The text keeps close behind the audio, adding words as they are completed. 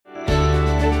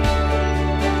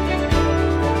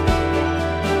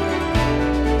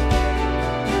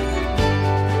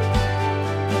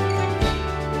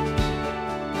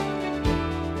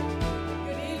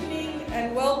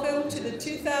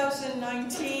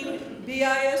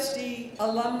BISD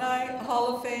Alumni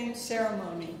Hall of Fame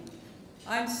Ceremony.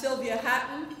 I'm Sylvia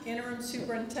Hatton, Interim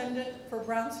Superintendent for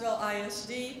Brownsville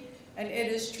ISD, and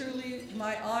it is truly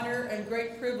my honor and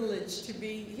great privilege to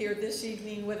be here this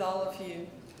evening with all of you.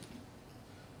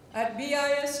 At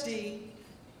BISD,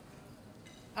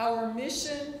 our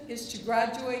mission is to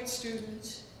graduate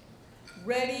students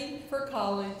ready for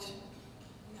college,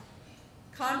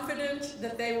 confident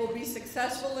that they will be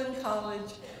successful in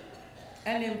college,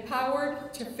 and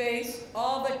empowered to face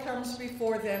all that comes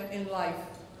before them in life.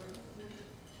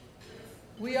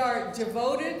 We are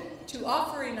devoted to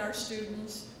offering our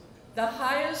students the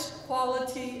highest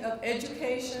quality of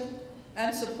education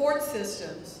and support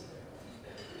systems,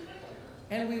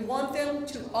 and we want them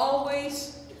to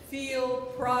always feel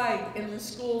pride in the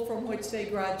school from which they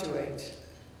graduate.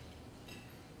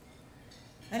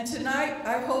 And tonight,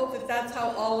 I hope that that's how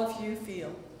all of you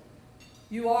feel.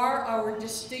 You are our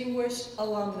distinguished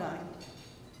alumni.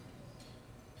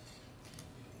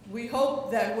 We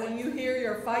hope that when you hear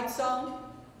your fight song,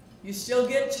 you still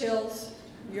get chills,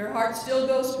 your heart still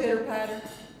goes pitter-patter,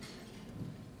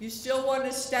 you still want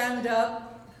to stand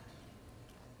up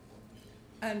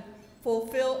and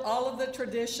fulfill all of the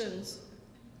traditions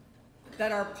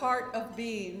that are part of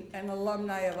being an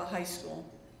alumni of a high school.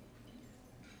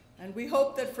 And we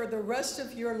hope that for the rest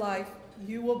of your life,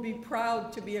 you will be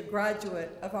proud to be a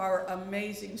graduate of our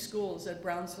amazing schools at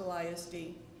Brownsville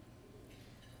ISD.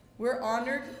 We're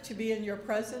honored to be in your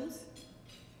presence.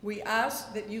 We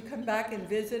ask that you come back and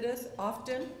visit us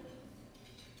often,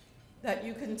 that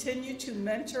you continue to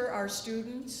mentor our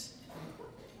students,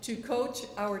 to coach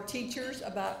our teachers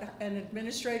and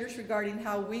administrators regarding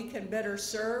how we can better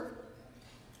serve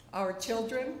our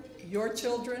children, your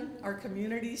children, our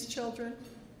community's children.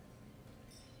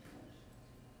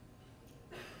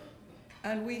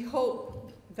 And we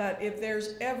hope that if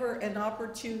there's ever an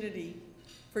opportunity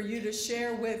for you to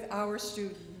share with our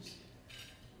students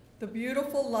the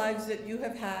beautiful lives that you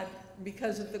have had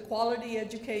because of the quality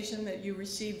education that you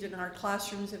received in our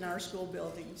classrooms and our school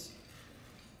buildings.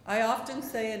 I often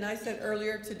say, and I said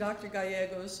earlier to Dr.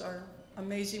 Gallegos, our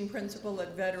amazing principal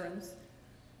at Veterans,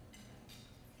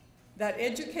 that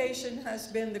education has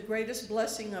been the greatest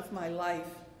blessing of my life.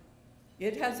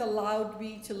 It has allowed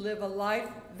me to live a life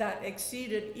that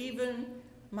exceeded even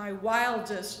my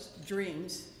wildest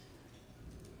dreams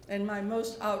and my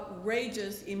most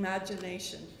outrageous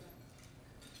imagination.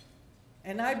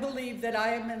 And I believe that I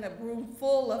am in a room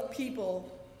full of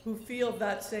people who feel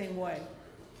that same way.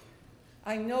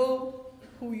 I know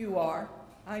who you are.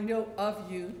 I know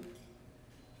of you.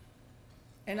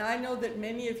 And I know that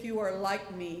many of you are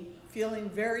like me, feeling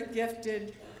very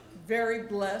gifted, very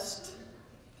blessed,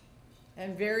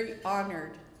 and very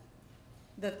honored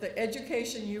that the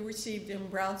education you received in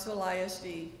Brownsville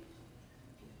ISD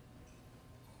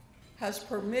has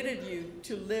permitted you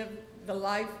to live the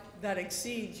life that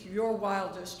exceeds your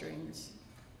wildest dreams.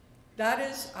 That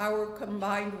is our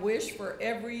combined wish for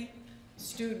every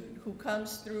student who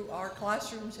comes through our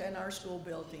classrooms and our school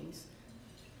buildings.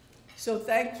 So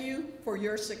thank you for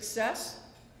your success.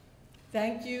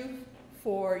 Thank you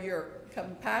for your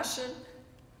compassion,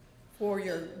 for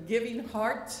your giving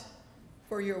heart,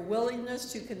 for your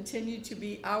willingness to continue to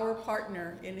be our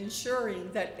partner in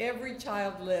ensuring that every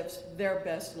child lives their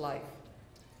best life.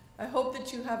 I hope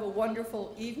that you have a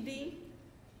wonderful evening,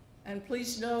 and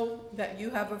please know that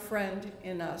you have a friend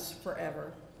in us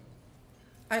forever.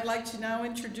 I'd like to now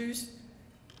introduce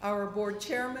our board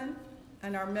chairman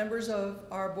and our members of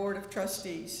our board of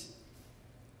trustees.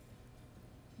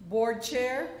 Board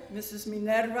chair, Mrs.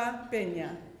 Minerva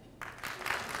Peña.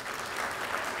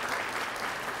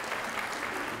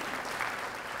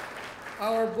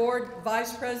 Our board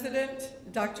vice president,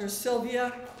 Dr.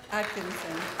 Sylvia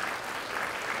Atkinson.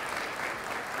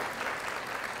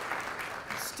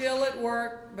 Still at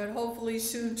work, but hopefully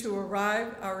soon to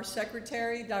arrive, our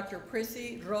secretary, Dr.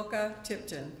 Prissy Roca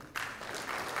Tipton.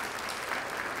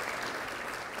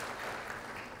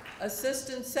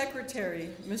 Assistant Secretary,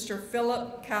 Mr.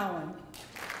 Philip Cowan.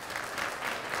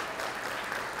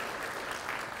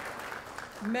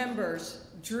 Members,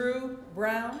 Drew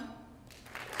Brown,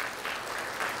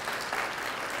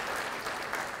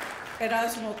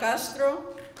 Erasmo Castro,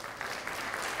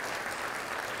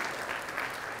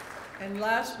 and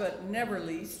last but never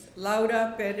least,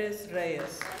 Laura Perez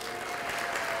Reyes.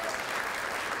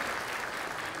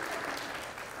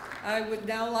 I would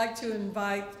now like to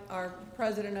invite our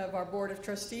president of our Board of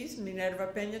Trustees, Minerva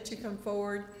Peña, to come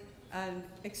forward and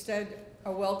extend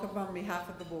a welcome on behalf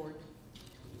of the board.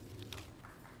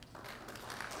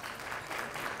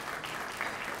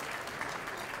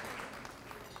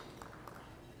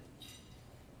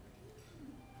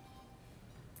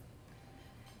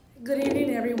 Good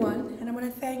evening, everyone, and I want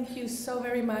to thank you so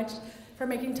very much for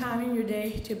making time in your day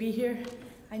to be here.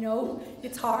 I know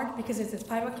it's hard because it's at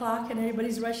 5 o'clock and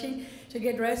everybody's rushing to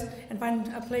get dressed and find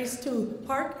a place to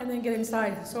park and then get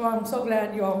inside. So I'm so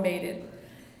glad you all made it.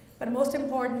 But most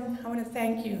important, I want to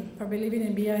thank you for believing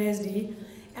in BISD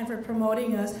and for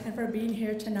promoting us and for being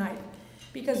here tonight.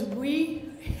 Because we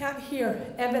have here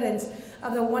evidence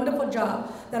of the wonderful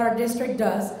job that our district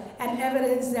does and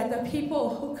evidence that the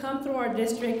people who come through our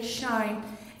district shine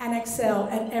and excel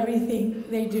at everything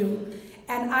they do.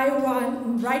 And I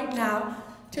want right now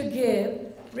to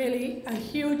give really a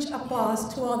huge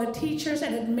applause to all the teachers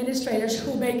and administrators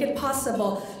who make it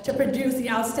possible to produce the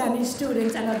outstanding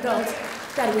students and adults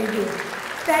that we do.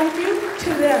 Thank you to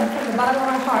them from the bottom of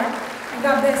our heart. And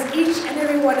God bless each and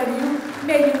every one of you.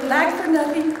 May you lack for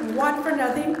nothing, want for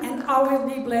nothing, and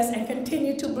always be blessed and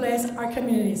continue to bless our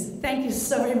communities. Thank you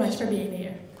so very much for being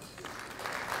here.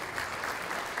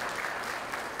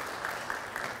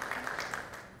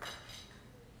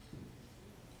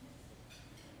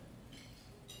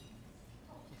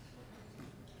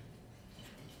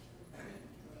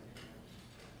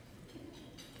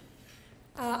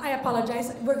 I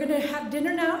apologize. We're going to have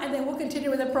dinner now, and then we'll continue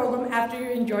with the program after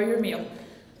you enjoy your meal.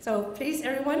 So please,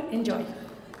 everyone, enjoy.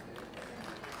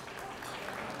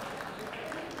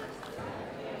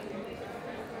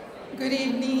 Good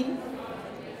evening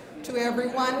to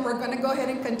everyone. We're going to go ahead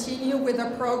and continue with the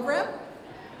program.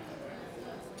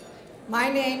 My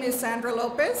name is Sandra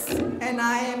Lopez, and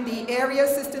I am the Area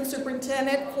Assistant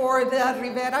Superintendent for the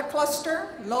Rivera Cluster,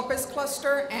 Lopez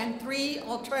Cluster, and 3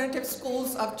 alternative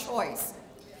schools of choice.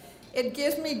 It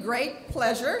gives me great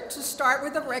pleasure to start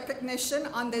with a recognition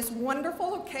on this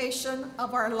wonderful occasion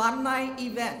of our alumni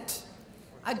event.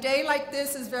 A day like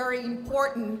this is very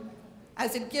important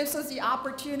as it gives us the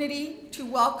opportunity to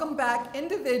welcome back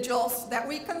individuals that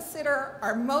we consider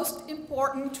our most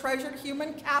important treasured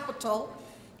human capital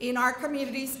in our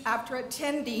communities after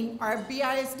attending our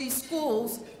BISD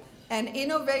schools and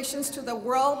innovations to the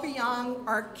world beyond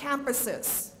our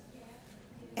campuses,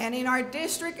 and in our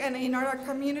district and in our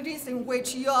communities in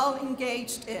which you all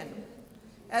engaged in.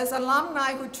 As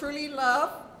alumni who truly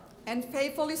love and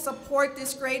faithfully support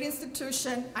this great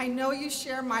institution, I know you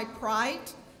share my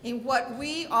pride in what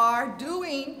we are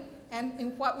doing and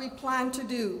in what we plan to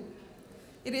do.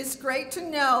 It is great to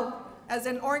know as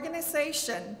an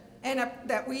organization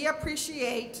that we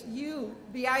appreciate you,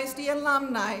 BISD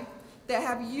alumni, that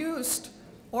have used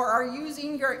or are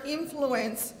using your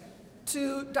influence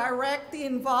to direct the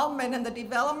involvement and the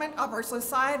development of our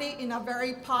society in a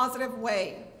very positive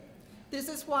way. This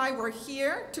is why we're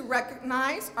here to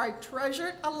recognize our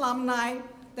treasured alumni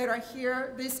that are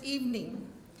here this evening.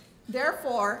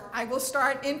 Therefore, I will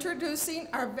start introducing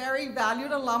our very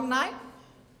valued alumni,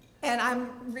 and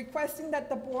I'm requesting that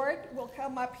the board will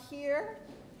come up here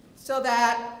so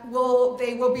that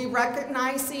they will be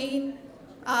recognizing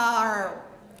our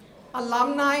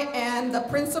alumni and the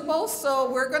principals.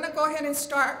 So we're going to go ahead and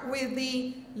start with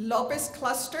the Lopez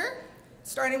Cluster,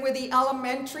 starting with the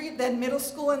elementary, then middle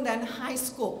school, and then high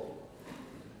school.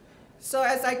 So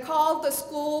as I call the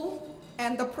school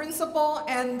and the principal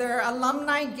and their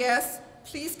alumni guests,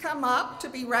 please come up to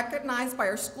be recognized by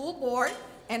our school board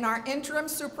and our interim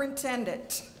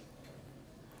superintendent.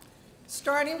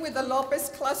 Starting with the Lopez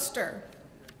Cluster,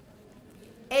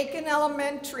 Aiken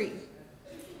Elementary.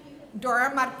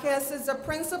 Dora Marquez is the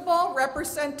principal.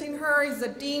 Representing her is the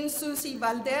Dean, Susie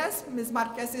Valdez. Ms.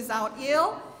 Marquez is out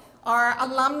ill. Our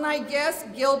alumni guest,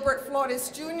 Gilbert Flores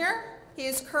Jr. He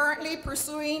is currently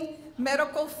pursuing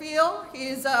medical field. He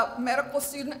is a medical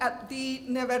student at the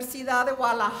Universidad de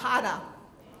Guadalajara.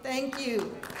 Thank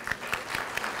you.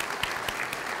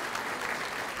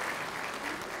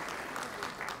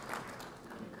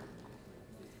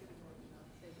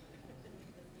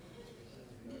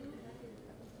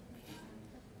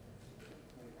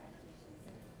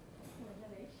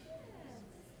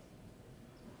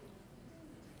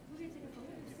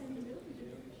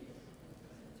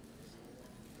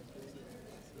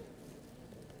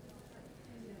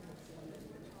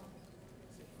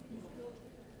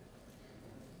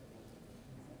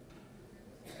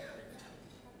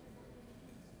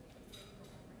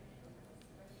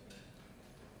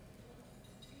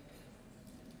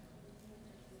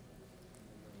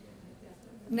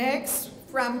 Next,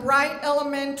 from Bright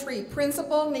Elementary,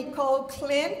 Principal Nicole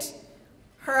Clint.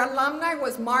 Her alumni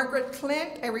was Margaret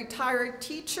Clint, a retired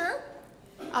teacher.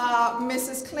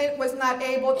 Mrs. Clint was not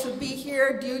able to be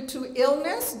here due to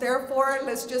illness. Therefore,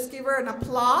 let's just give her an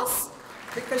applause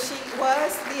because she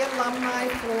was the alumni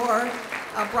for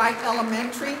Bright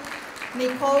Elementary.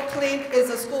 Nicole Clint is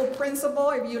a school principal.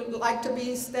 If you'd like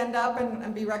to stand up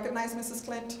and be recognized, Mrs.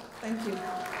 Clint. Thank you.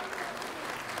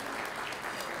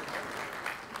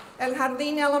 El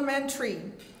Jardín Elementary,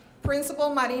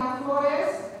 Principal Marina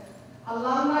Flores.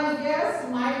 Alumni guest,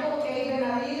 Michael A.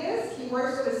 Benavides. He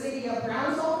works for the city of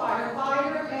Brownsville,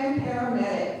 firefighter and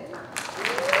paramedic.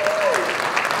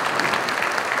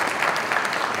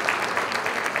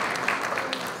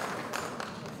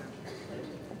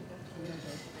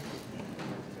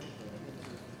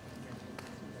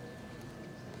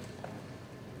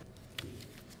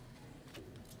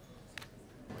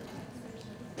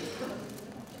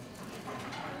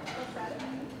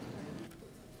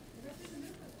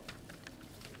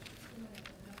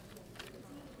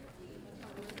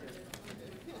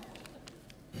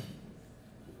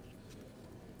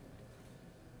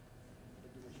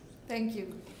 Thank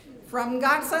you. From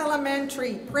Garza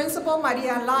Elementary, Principal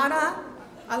Maria Lara,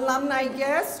 alumni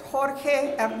guest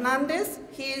Jorge Hernandez.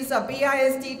 He is a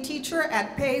BISD teacher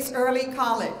at Pace Early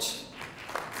College.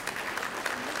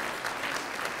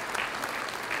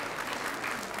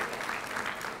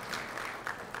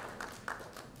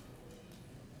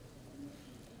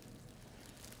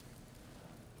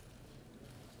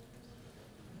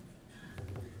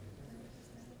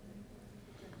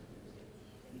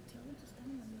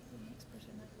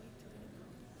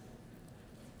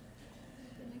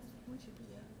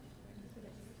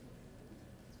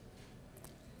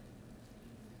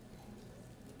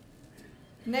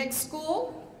 Next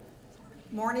school,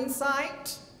 Morningside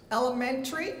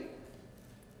Elementary.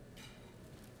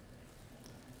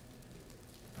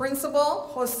 Principal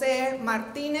Jose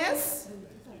Martinez.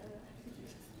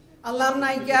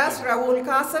 Alumni guest Raul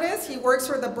Cáceres. He works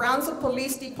for the Brownsville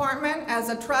Police Department as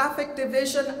a traffic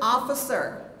division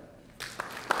officer.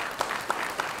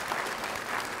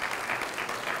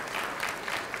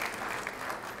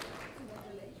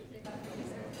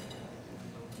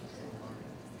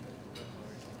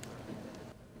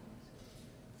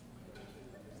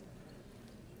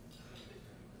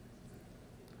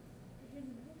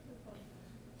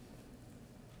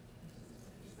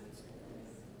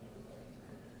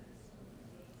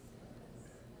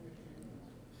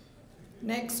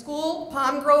 Next school,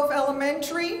 Palm Grove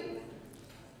Elementary.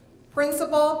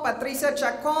 Principal, Patricia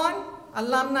Chacon.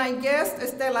 Alumni guest,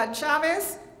 Estela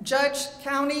Chavez. Judge,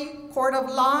 County Court of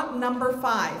Law, number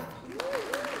 5.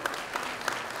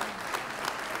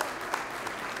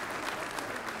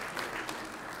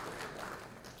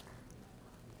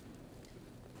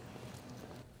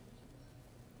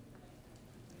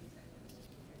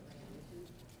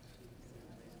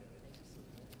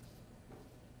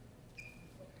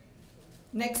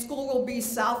 Next school will be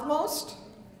Southmost.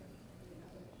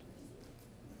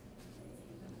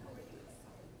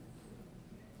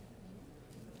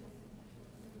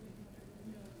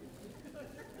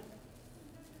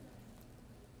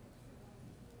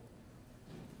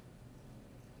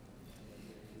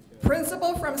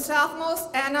 Principal from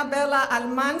Southmost, Annabella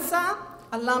Almanza.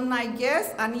 Alumni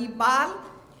guest, Anibal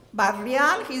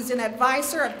Barrial. He's an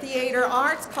advisor of theater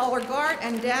arts, color guard,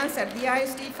 and dance at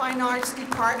BISD Fine Arts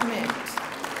Department.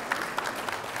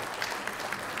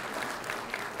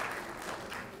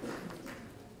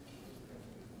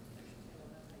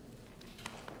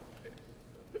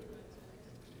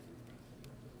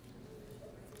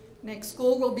 Next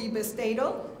school will be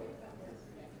Bestedo.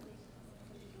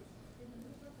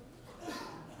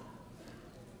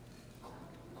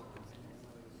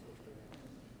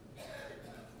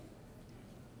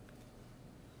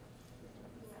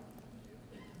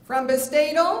 From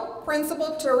Bestedo,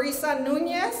 Principal Teresa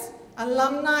Nunez.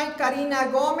 Alumni Karina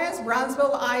Gomez,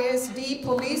 Brownsville ISD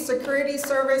Police Security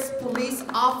Service Police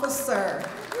Officer.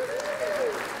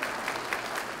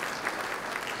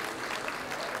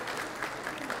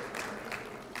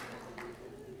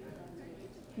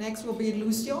 Next will be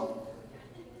Lucio.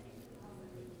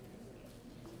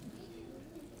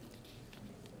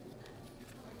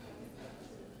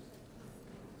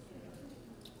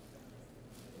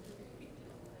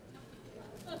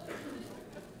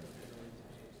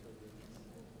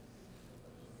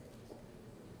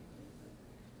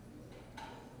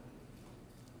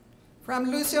 From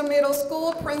Lucio Middle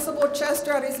School, Principal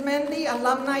Chester Arizmendi.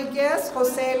 Alumni guest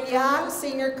Jose Leal,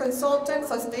 Senior Consultant,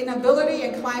 Sustainability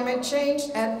and Climate Change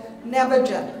at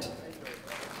Nevajet.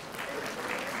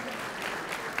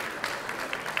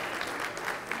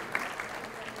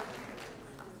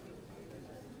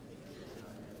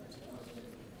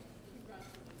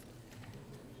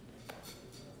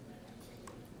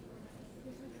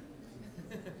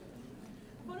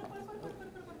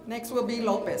 Next will be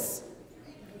Lopez.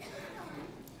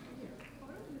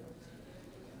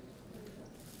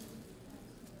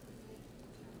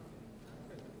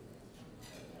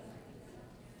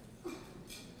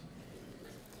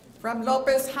 From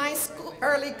Lopez High School,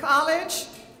 Early College,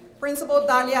 Principal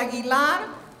Dalia Aguilar.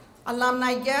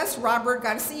 Alumni guest, Robert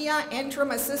Garcia,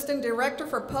 Interim Assistant Director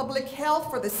for Public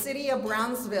Health for the City of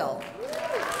Brownsville.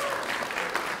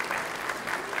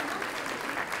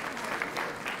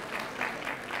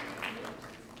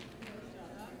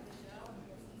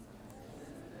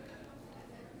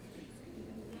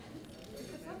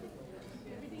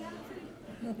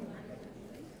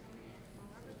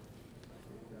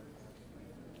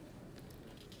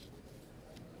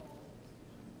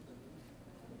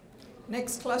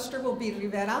 Next cluster will be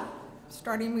Rivera,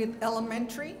 starting with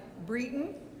elementary,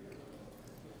 Breton.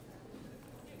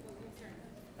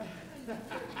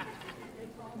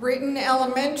 Breton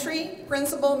Elementary,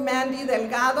 Principal Mandy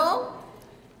Delgado.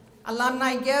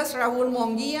 Alumni guest, Raul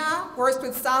Monguia, works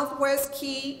with Southwest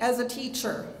Key as a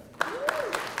teacher.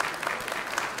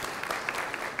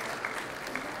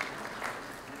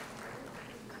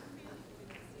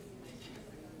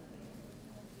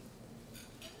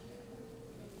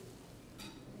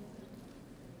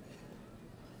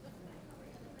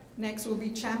 Next will be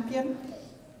Champion.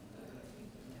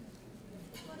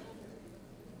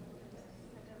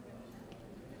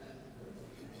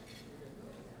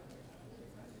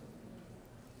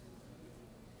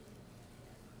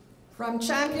 From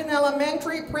Champion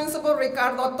Elementary, Principal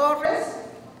Ricardo Torres.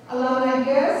 Alumni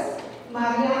guest,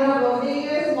 Mariana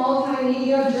Rodriguez,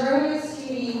 Multimedia Journalist,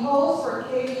 TV host for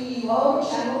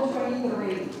KBEO, Channel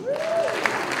 23.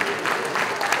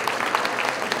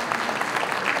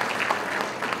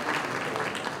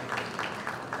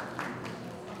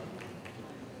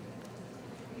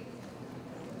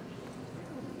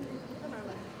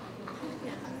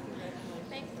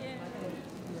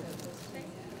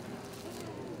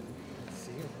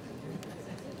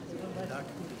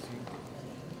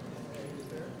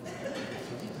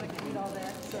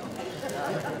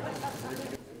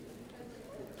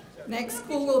 Next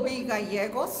school will be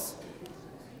Gallegos.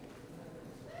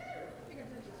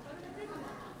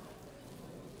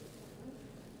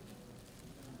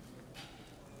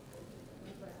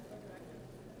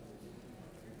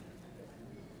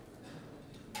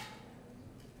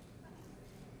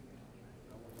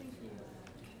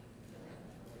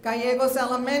 Gallegos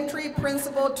Elementary,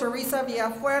 Principal Teresa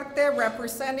Villafuerte.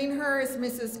 Representing her is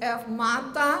Mrs. F.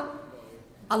 Mata.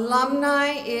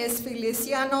 Alumni is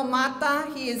Feliciano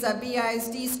Mata. He is a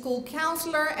BISD school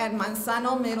counselor at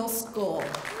Manzano Middle School.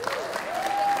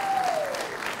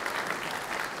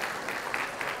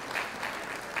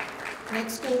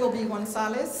 Next school will be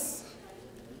Gonzales.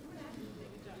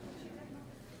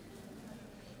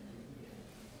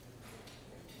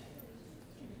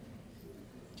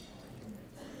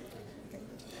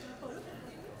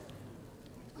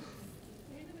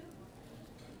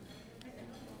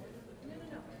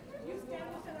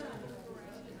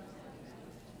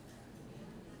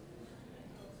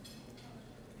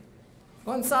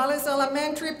 Gonzales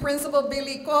Elementary, Principal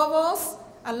Billy Cobos.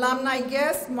 Alumni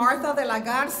guest, Martha de la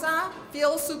Garza.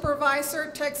 Field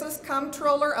Supervisor, Texas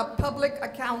Comptroller of Public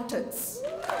Accountants.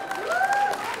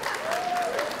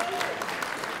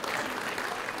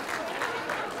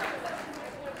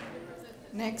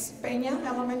 Next, Peña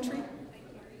Elementary.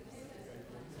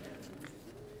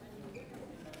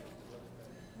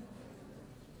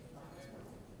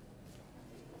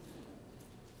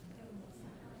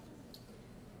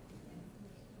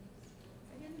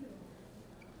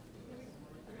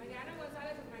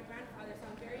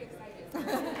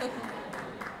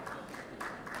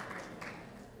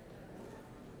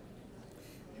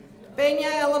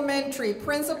 Peña Elementary,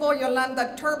 Principal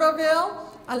Yolanda Turbeville.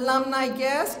 Alumni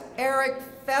guest, Eric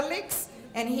Felix,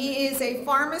 and he is a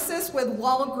pharmacist with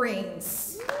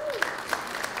Walgreens.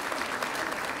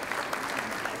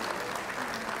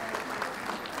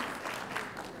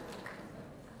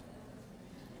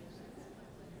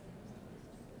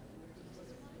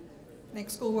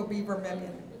 Next school will be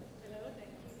Vermilion.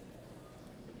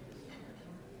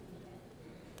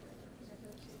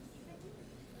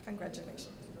 Congratulations.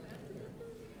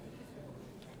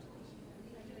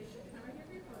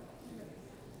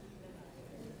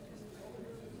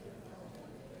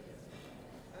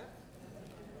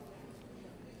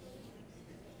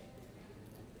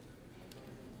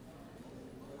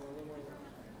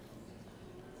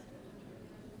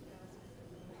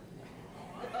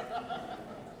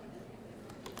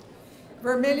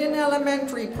 Vermilion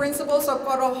Elementary, Principal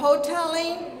Socorro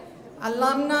Hoteling.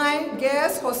 Alumni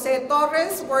guest, Jose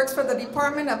Torres, works for the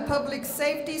Department of Public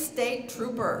Safety, State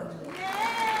Trooper.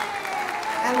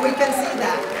 And we can see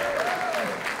that.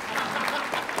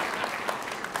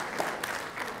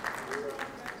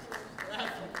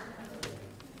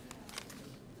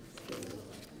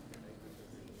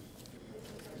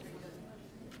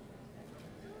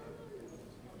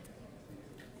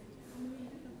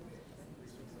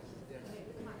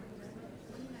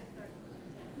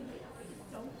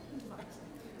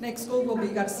 Next school will be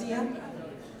Garcia.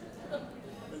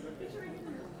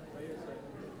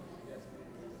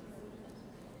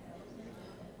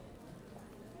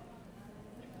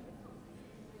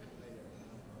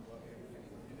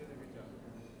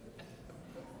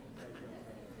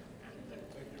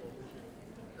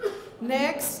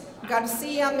 Next,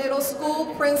 Garcia Middle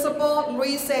School Principal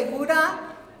Luis Segura.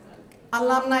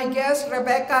 Alumni guest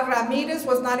Rebecca Ramirez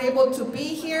was not able to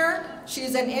be here.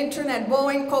 She's an intern at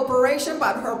Boeing Corporation,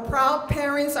 but her proud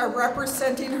parents are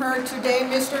representing her today,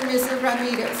 Mr. and Mrs.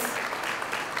 Ramirez.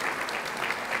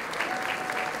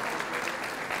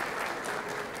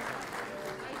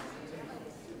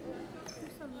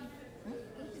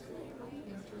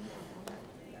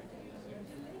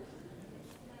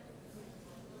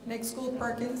 Next school,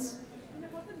 Perkins.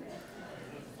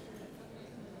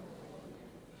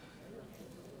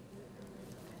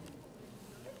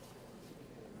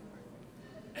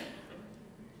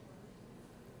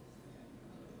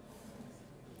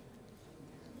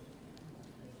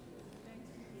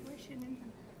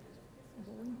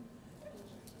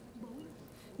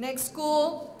 Next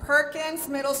school, Perkins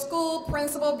Middle School,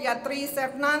 Principal Beatriz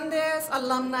Hernandez,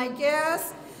 alumni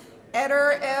guest,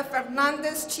 Eder F.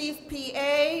 Hernandez, Chief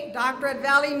PA, Doctor at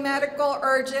Valley Medical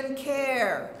Urgent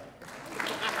Care.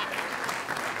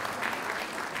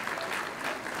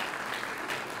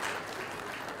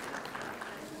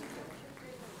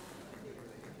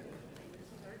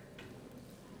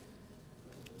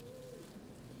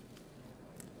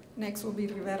 Next will be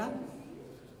Rivera.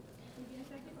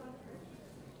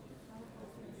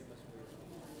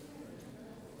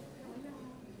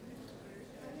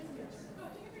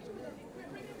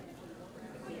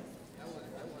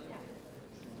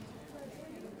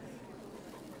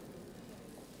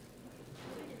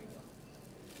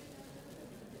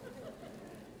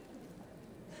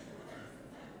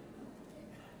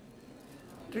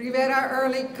 Rivera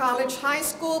Early College High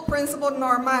School, Principal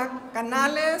Norma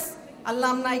Canales,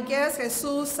 alumni guest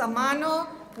Jesus Samano,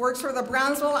 works for the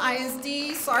Brownsville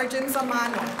ISD, Sergeant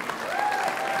Samano.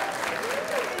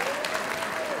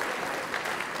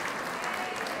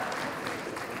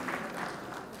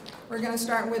 We're going to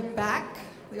start with BAC,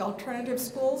 the alternative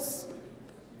schools.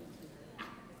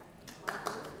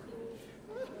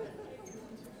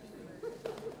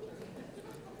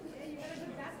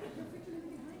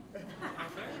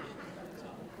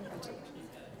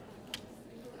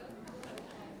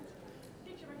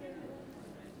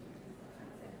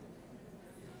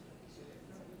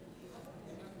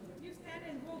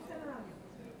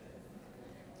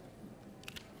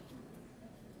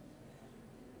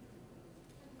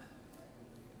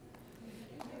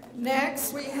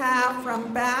 Next, we have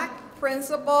from BAC,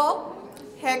 Principal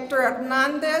Hector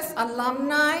Hernandez,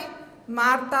 alumni,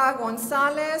 Marta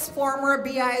Gonzalez, former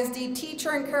BISD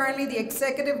teacher and currently the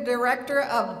Executive Director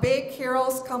of Big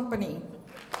Heroes Company.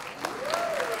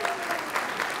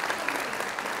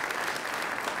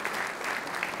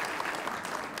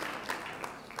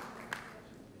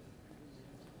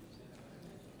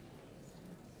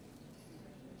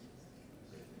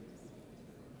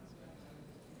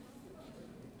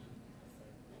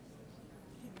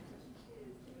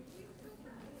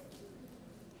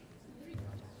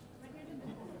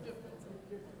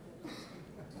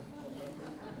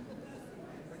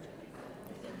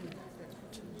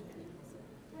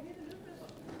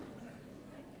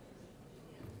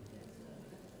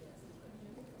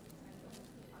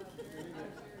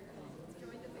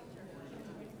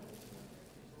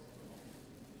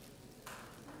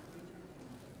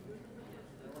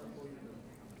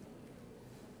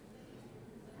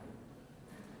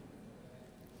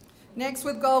 Next,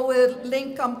 we'll go with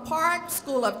Lincoln Park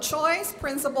School of Choice,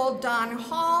 Principal Don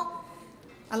Hall,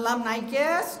 alumni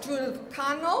guest Judith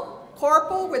Cano,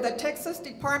 Corporal with the Texas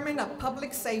Department of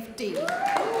Public Safety.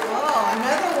 Oh,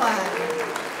 another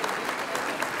one.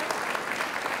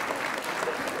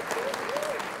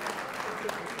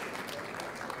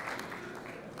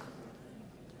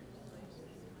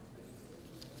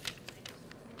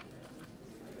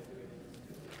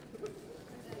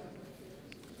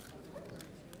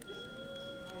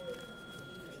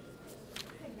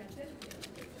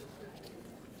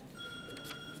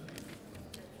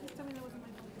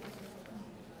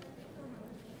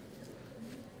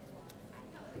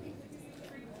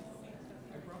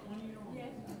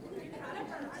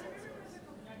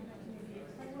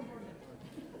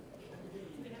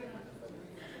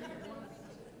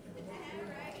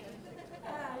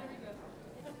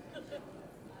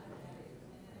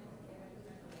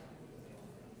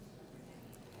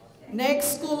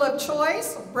 Next school of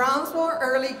choice, Brownsville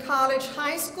Early College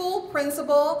High School,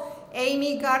 Principal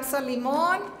Amy Garza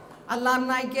Limon,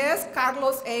 Alumni guest,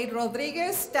 Carlos A.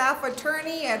 Rodriguez, staff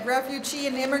attorney at Refugee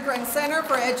and Immigrant Center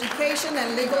for Education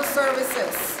and Legal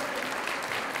Services.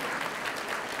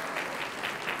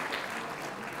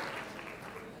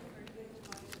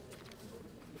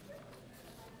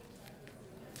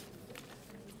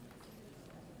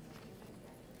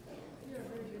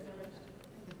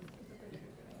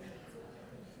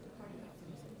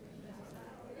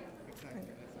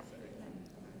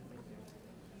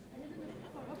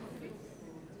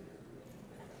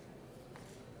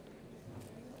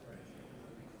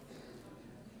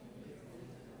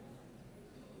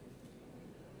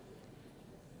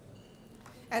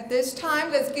 At this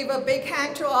time, let's give a big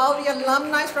hand to all the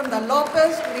alumni from the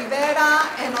Lopez, Rivera,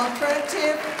 and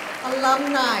Alternative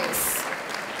Alumni.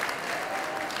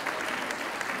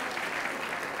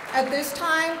 At this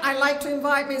time, I'd like to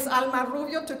invite Ms. Alma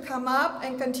Rubio to come up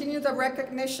and continue the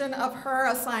recognition of her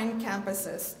assigned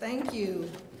campuses. Thank you.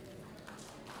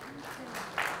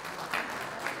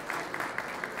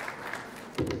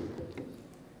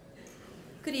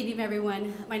 Good evening,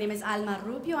 everyone. My name is Alma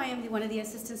Rubio. I am one of the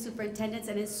assistant superintendents,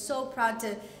 and is so proud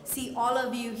to see all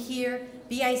of you here.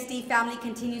 BISD family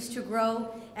continues to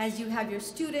grow as you have your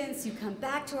students, you come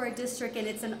back to our district, and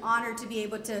it's an honor to be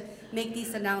able to make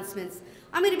these announcements.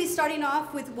 I'm going to be starting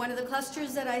off with one of the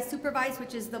clusters that I supervise,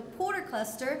 which is the Porter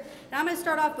cluster. And I'm going to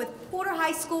start off with Porter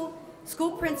High School,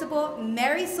 school principal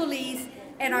Mary Solis,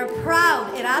 and our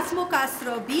proud Erasmo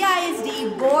Castro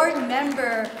BISD board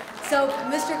member. So,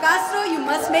 Mr. Castro, you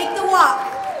must make the walk.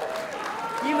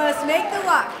 You must make the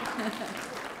walk.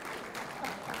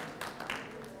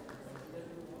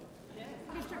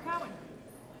 Mr. Cowan.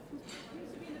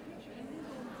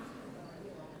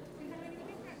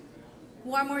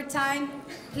 One more time,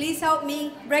 please help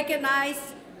me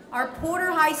recognize our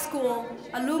Porter High School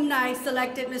alumni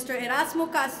selected Mr.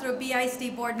 Erasmo Castro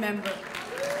BISD board member.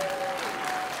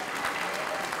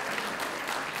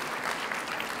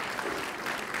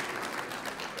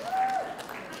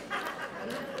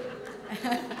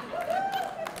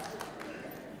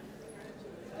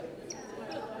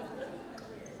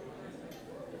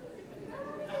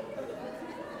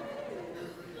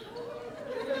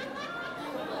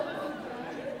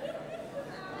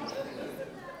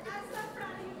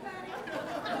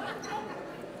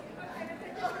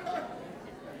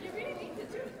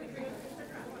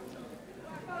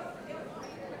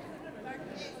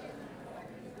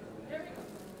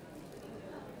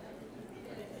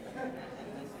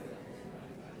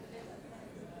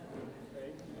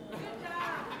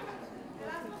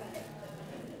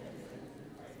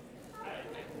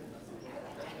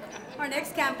 Our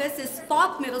next campus is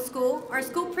Falk Middle School. Our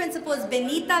school principal is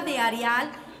Benita de Arial,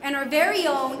 and our very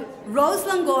own Rose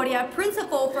Longoria,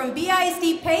 principal from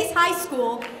BISD Pace High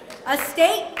School, a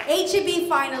state HEB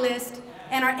finalist,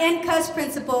 and our NCUS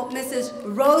principal, Mrs.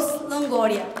 Rose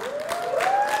Longoria.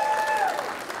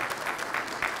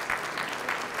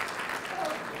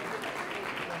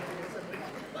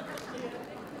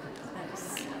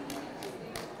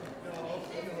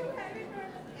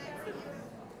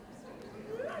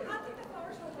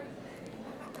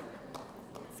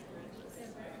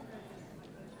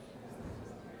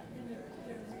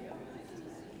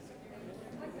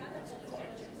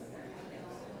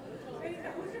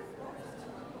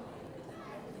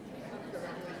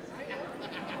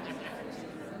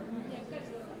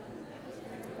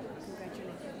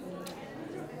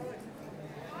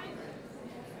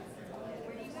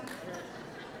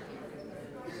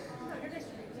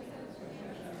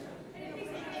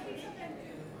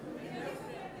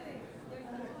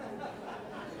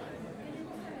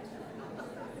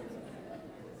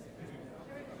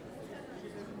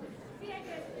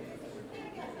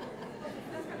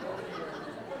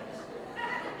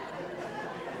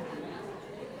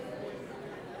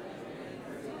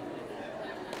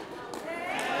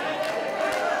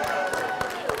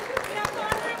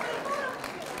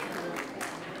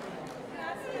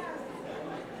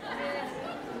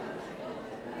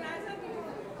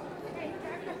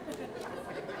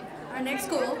 Our next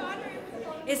school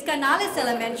is Canales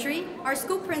Elementary. Our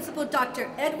school principal,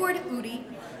 Dr. Edward Udi,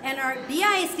 and our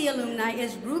BISD alumni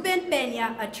is Ruben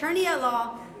Peña, attorney at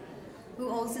law, who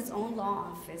owns his own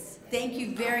law office. Thank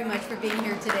you very much for being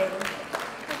here today.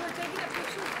 If we're taking a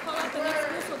picture, call out the next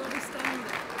school so they'll be standing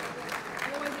there.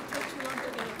 Otherwise it takes too long to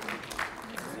get it.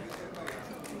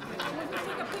 When we take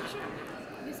a picture,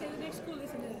 you say the next school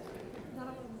is in the, not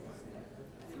a,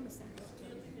 come and stand.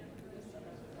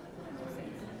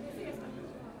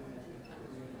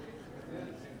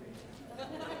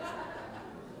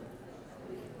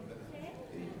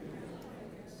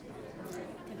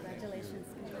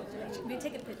 me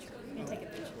take a picture. Let me take a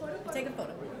picture. Take a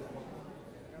photo.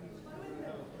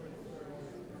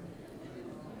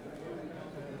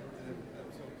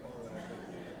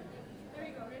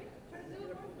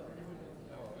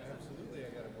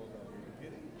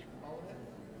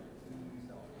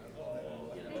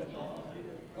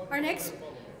 Our next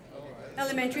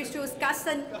elementary school is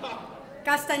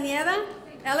Castañeda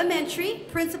Elementary,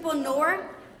 Principal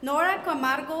Nora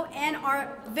Camargo, and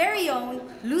our very own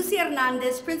Lucy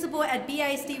Hernandez, Principal at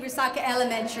BISD Resaca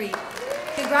Elementary.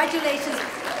 Congratulations,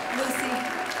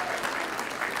 Lucy.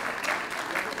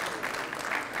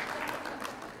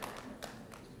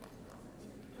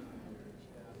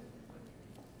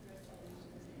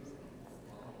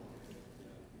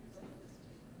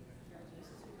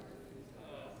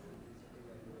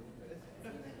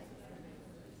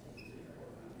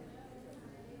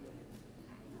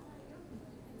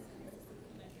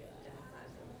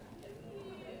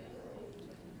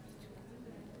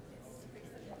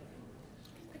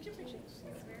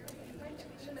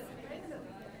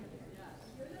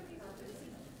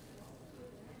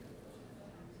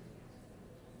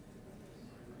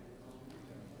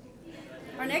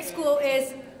 Our next school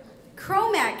is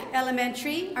Cromac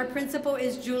Elementary. Our principal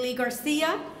is Julie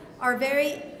Garcia. Our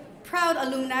very proud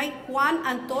alumni, Juan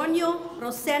Antonio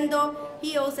Rosendo.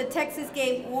 He owes a Texas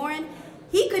game Warren.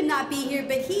 He could not be here,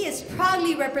 but he is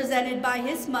proudly represented by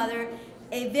his mother,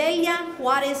 Evelia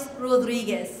Juarez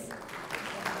Rodriguez.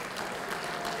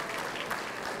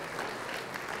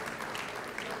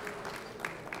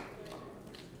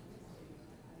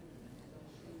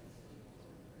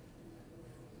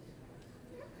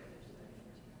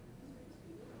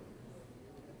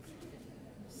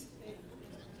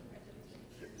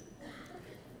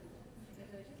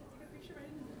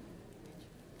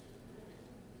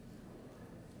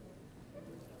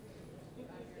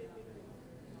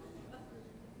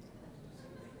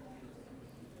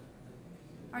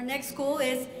 Our next school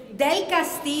is Del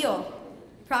Castillo.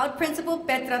 Proud principal,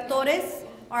 Petra Torres.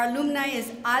 Our alumni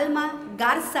is Alma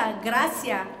Garza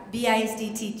Gracia,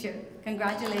 BISD teacher.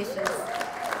 Congratulations.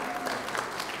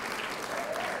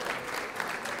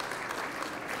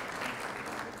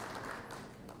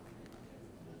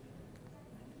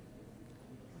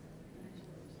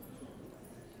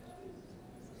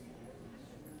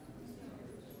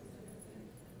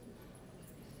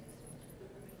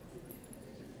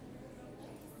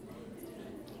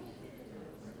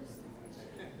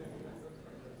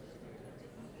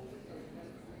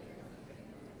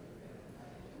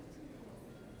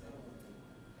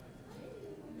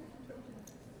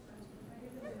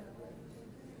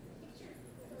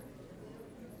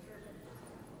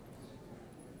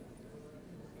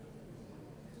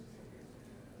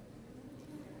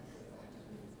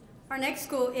 Our next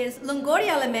school is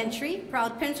Longoria Elementary.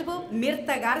 Proud principal,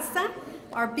 Mirta Garza.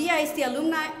 Our BISD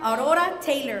alumni, Aurora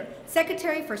Taylor,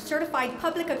 Secretary for Certified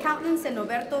Public Accountants, and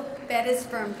Roberto Perez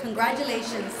firm.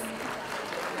 Congratulations.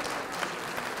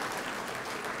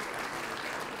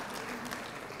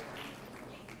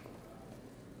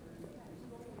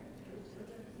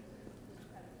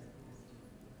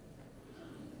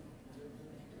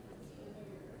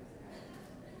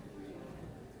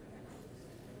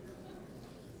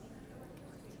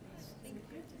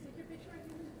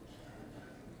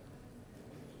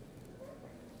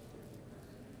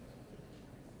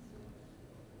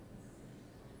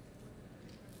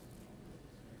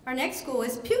 Our next school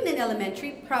is Putin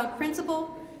Elementary. Proud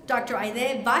principal, Dr.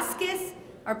 Aide Vasquez.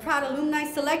 Our proud alumni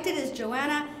selected is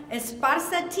Joanna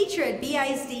Esparza, teacher at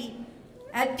BISD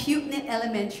at Putin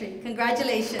Elementary.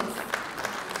 Congratulations.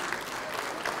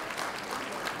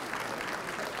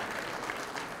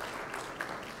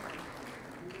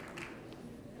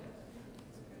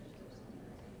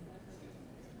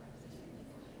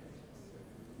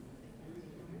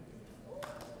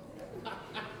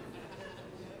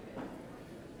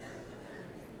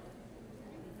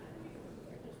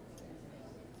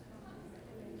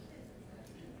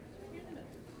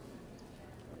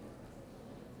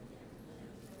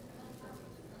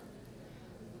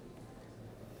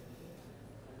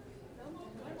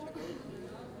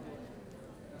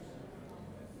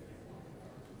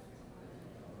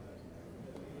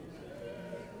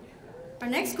 Our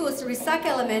next school is Resaca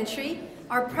Elementary.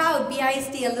 Our proud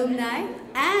BISD alumni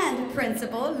and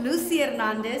principal, Lucy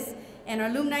Hernandez, and our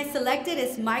alumni selected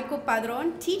is Michael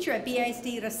Padron, teacher at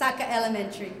BISD Resaca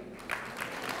Elementary.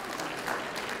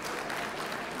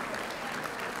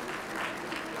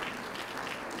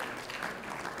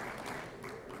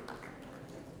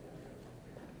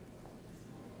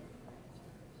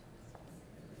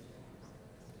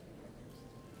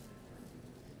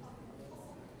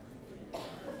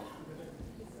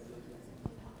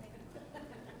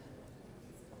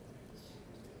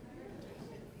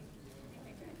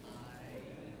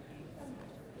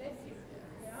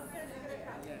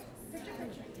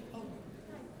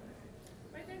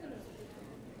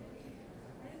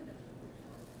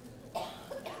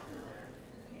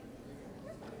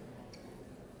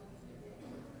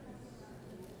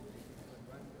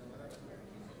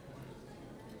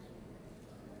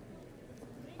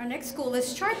 Our next school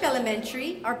is Sharp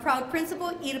Elementary. Our proud principal,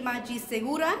 Irma G.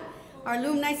 Segura. Our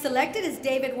alumni selected is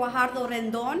David Guajardo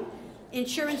Rendon,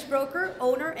 insurance broker,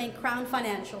 owner, and Crown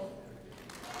Financial.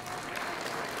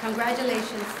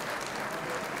 Congratulations.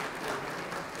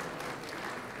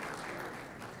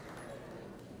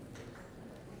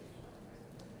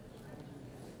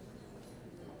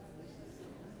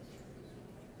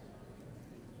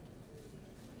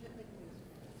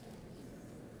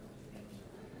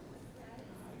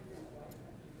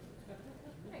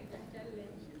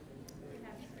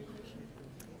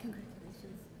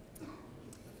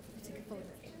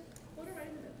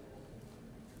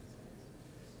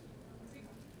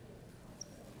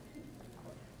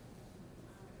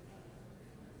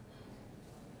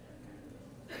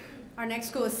 Our next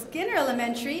school is Skinner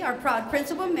Elementary. Our proud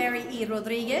principal, Mary E.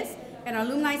 Rodriguez. And our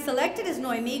alumni selected is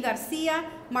Noemi Garcia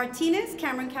Martinez,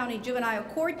 Cameron County Juvenile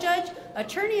Court Judge,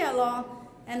 attorney at law,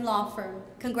 and law firm.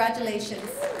 Congratulations.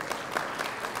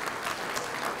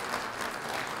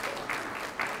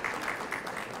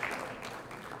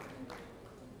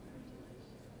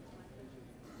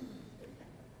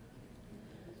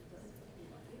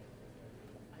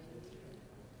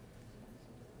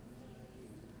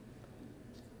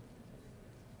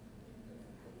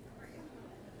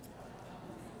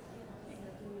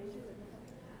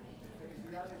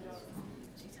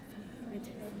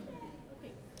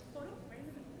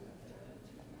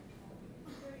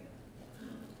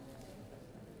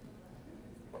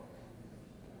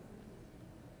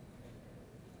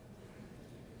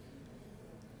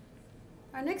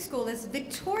 Our next school is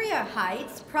Victoria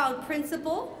Heights, proud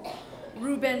principal,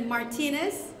 Ruben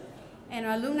Martinez. And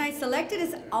our alumni selected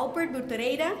is Albert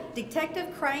Butereira, Detective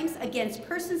Crimes Against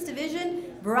Persons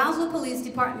Division, Brownsville Police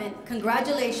Department.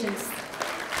 Congratulations.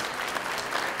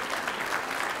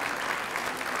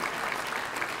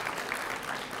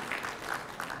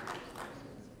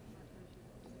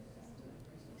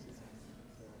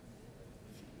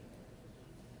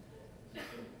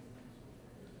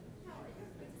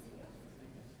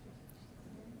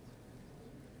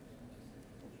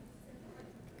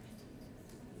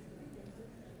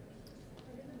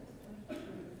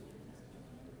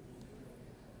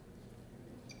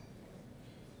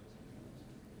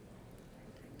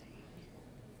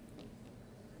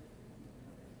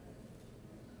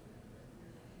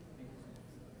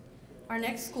 Our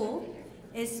next school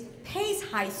is Pace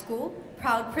High School,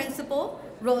 proud principal,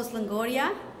 Rose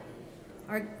Longoria.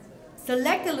 Our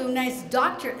select alumni is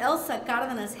Dr. Elsa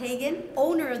Cardenas Hagen,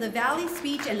 owner of the Valley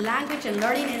Speech and Language and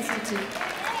Learning Institute.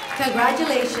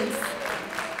 Congratulations.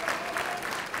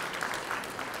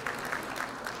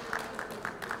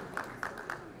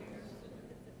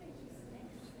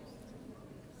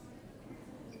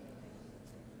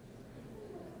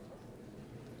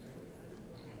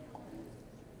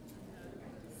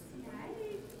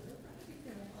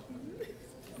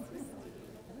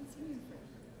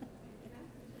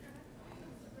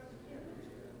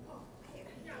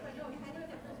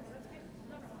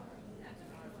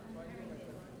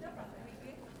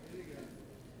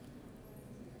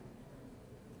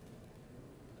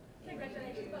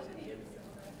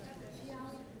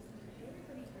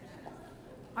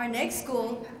 Our next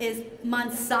school is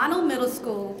Manzano Middle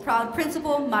School. Proud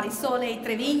principal, Marisole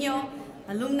Trevino.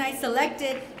 Alumni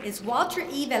selected is Walter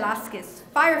E. Velasquez,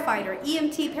 firefighter,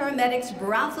 EMT paramedics,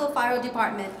 Brownsville Fire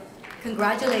Department.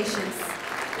 Congratulations.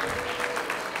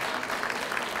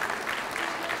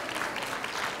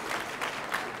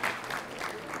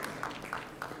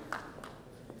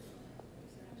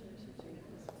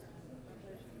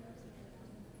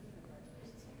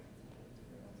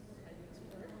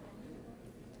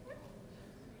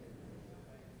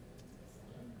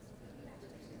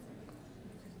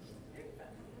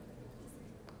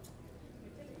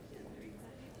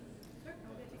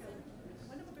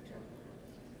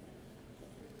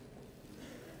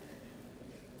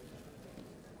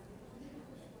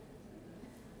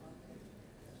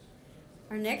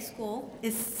 Our next school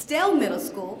is Stell Middle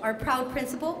School. Our proud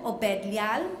principal, Obed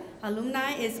Lial.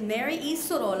 Alumni is Mary E.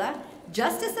 Sorola,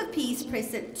 Justice of Peace,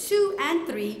 Precinct 2 and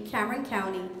 3, Cameron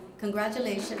County.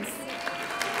 Congratulations.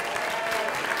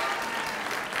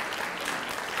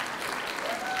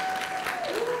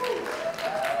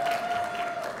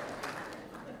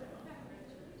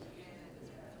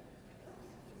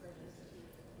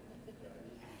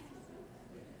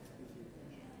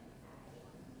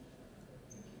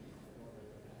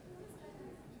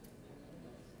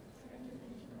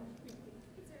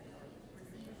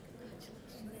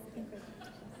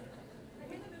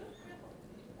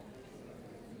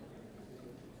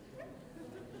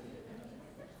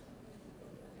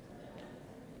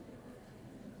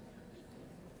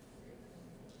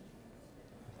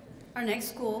 Our next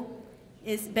school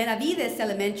is Benavides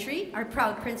Elementary. Our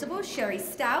proud principal, Sherry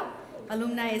Stout.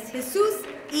 Alumni is Jesus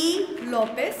E.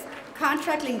 Lopez,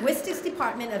 Contract Linguistics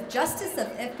Department of Justice of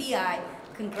FBI.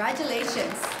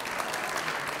 Congratulations.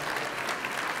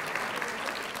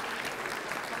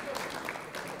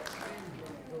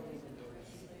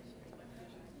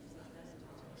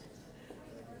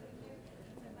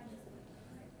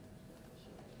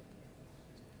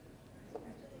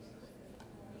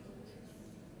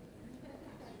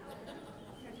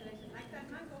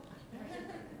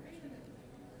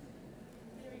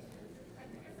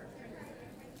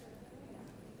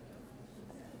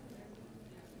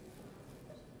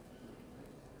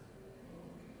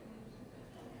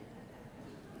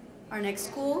 Our next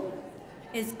school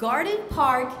is Garden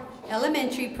Park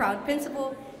Elementary, proud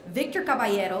principal, Victor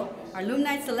Caballero. Our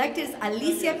alumni selected is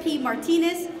Alicia P.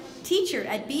 Martinez, teacher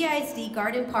at BISD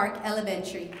Garden Park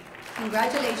Elementary.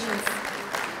 Congratulations.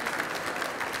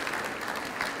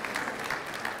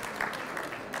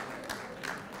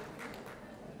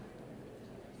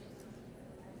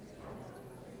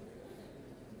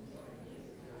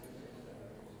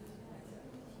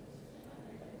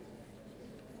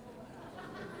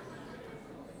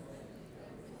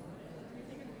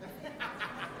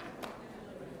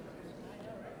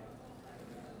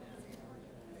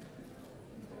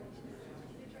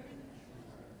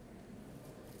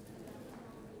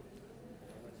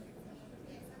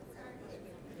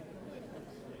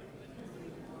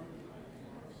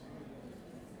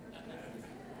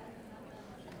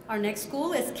 Our next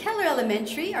school is Keller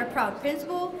Elementary. Our proud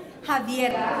principal,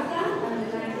 Javier Garza.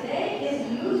 And today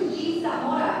is Luz G.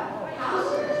 Zamora,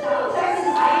 counselor, South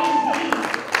Texas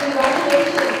ISD.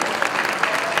 Congratulations.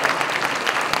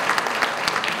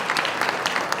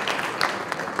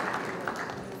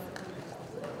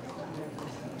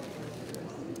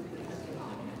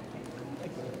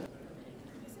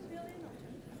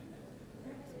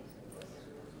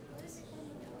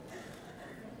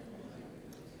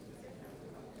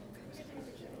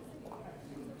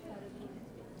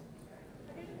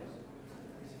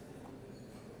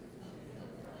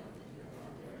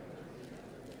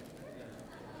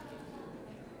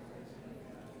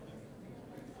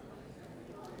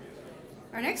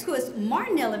 Our next school is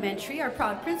Martin Elementary. Our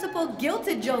proud principal,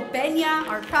 Gilted Joe Peña.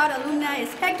 Our proud alumni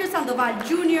is Hector Sandoval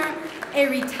Jr., a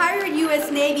retired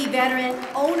U.S. Navy veteran,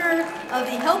 owner of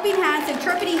the Helping Hands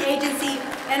Interpreting Agency,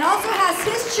 and also has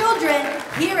his children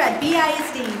here at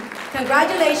BISD.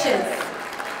 Congratulations.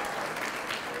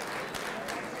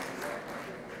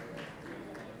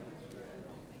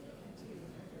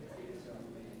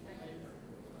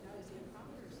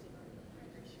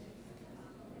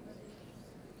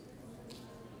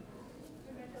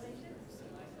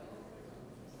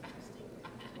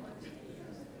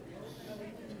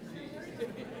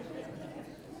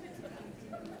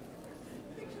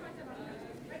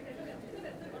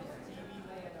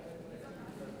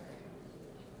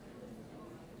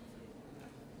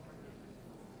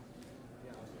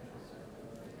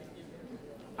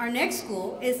 Our next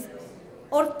school is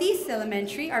Ortiz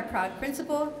Elementary. Our proud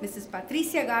principal, Mrs.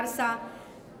 Patricia Garza.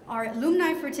 Our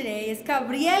alumni for today is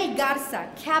Gabriel Garza,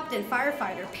 captain,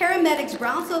 firefighter, paramedics,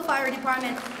 Brownsville Fire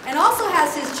Department, and also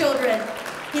has his children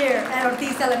here at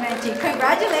Ortiz Elementary.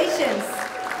 Congratulations.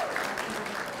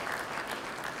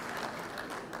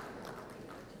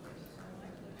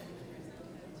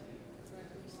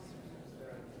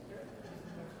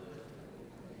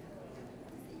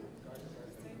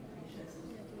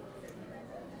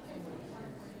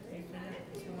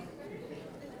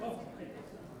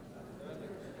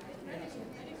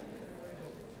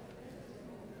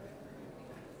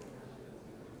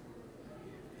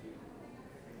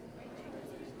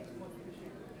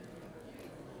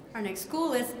 Our next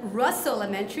school is Russell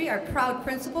Elementary. Our proud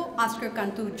principal, Oscar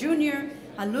Cantu Jr.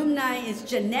 Alumni is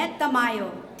Jeanette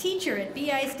Tamayo, teacher at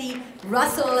BISD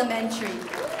Russell Elementary.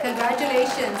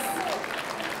 Congratulations.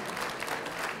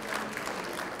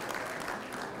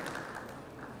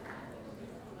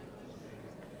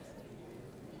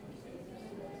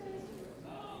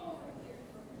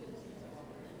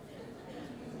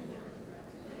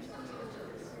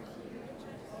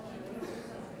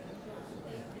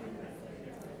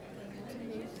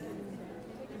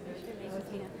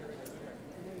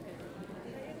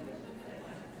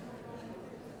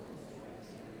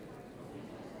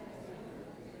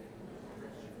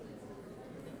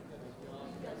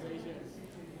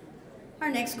 Our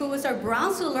next school is our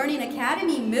Brownsville Learning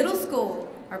Academy Middle School.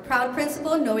 Our proud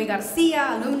principal, Noe Garcia.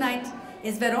 Alumni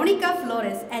is Veronica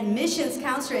Flores, admissions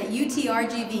counselor at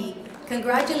UTRGV.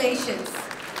 Congratulations.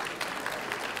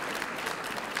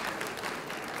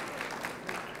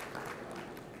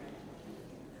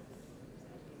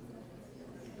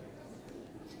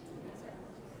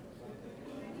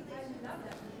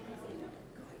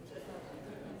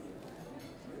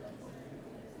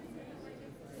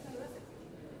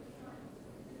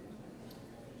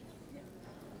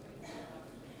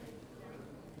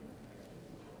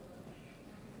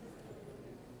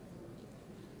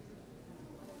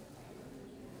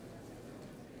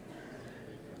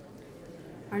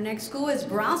 Our next school is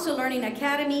Brownsville Learning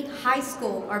Academy High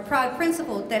School. Our proud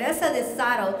principal, Teresa De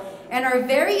Saro, and our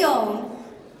very own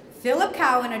Philip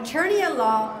Cowan, attorney at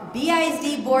law,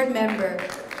 BISD board member.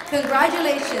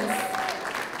 Congratulations.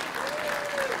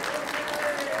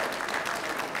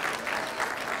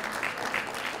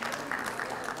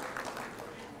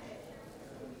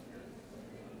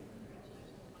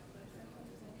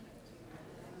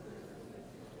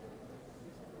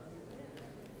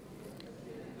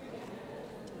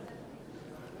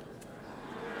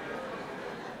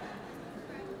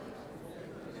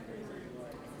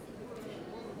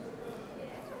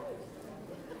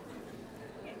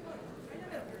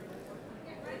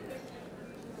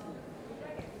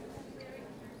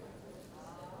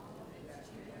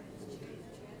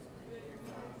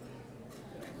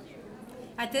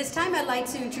 At this time, I'd like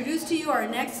to introduce to you our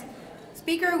next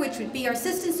speaker, which would be our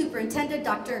Assistant Superintendent,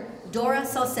 Dr. Dora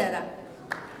Salceda.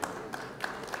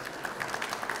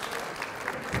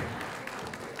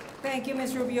 Thank you,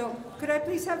 Ms. Rubio. Could I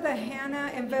please have the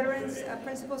Hannah and Veterans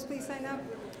principals please sign up?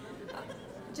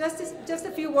 Just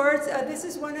a few words. This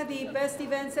is one of the best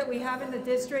events that we have in the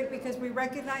district because we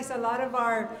recognize a lot of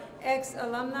our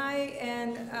ex-alumni,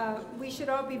 and we should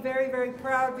all be very, very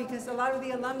proud because a lot of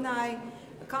the alumni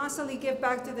constantly give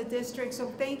back to the district. So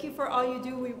thank you for all you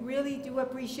do. We really do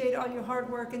appreciate all your hard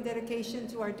work and dedication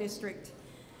to our district.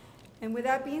 And with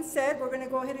that being said, we're going to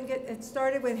go ahead and get it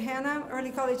started with Hannah,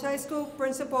 Early College High School,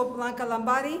 Principal Blanca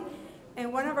Lambari,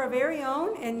 and one of our very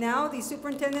own, and now the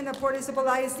Superintendent of Port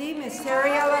Isabel ISD, Ms.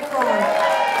 Terry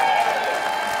Alarcon.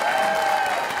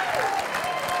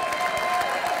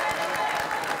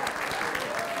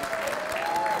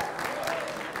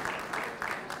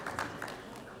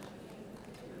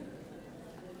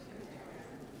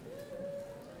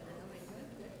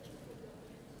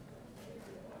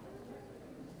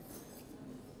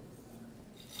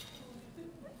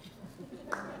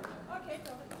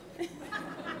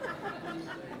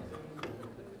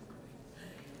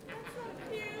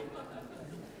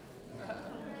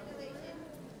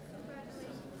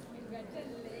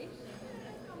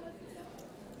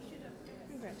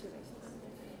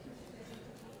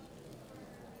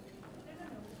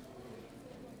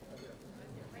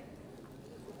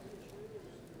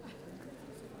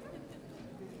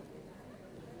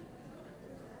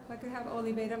 If I could have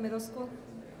Oliveira Middle School.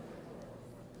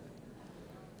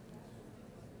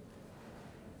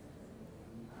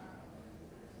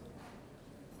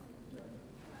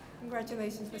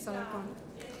 Congratulations, Ms. Alarcon.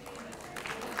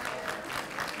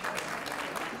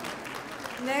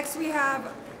 Next, we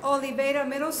have Oliveira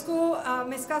Middle School.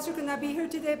 Ms. Castro could not be here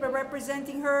today, but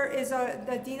representing her is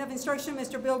the Dean of Instruction,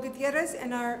 Mr. Bill Gutierrez,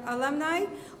 and our alumni,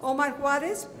 Omar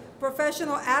Juarez,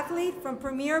 professional athlete from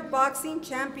Premier Boxing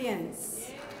Champions.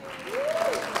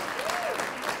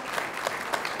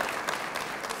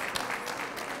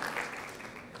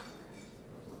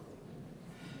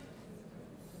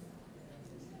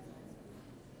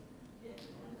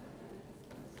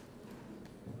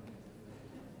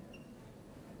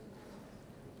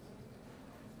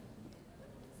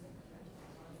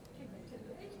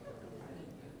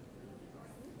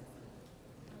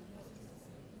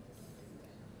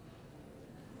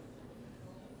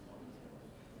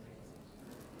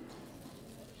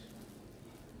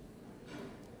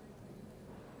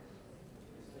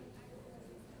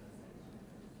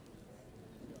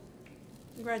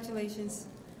 Congratulations.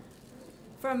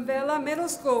 From Vela Middle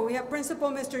School, we have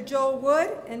Principal Mr. Joel Wood,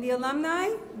 and the alumni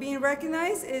being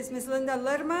recognized is Ms. Linda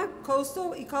Lerma,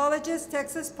 Coastal Ecologist,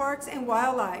 Texas Parks and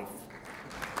Wildlife.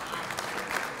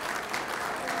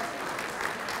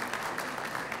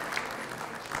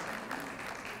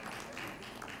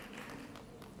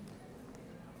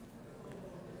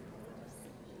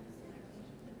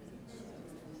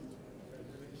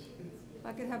 If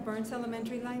I could have Burns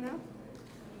Elementary line up.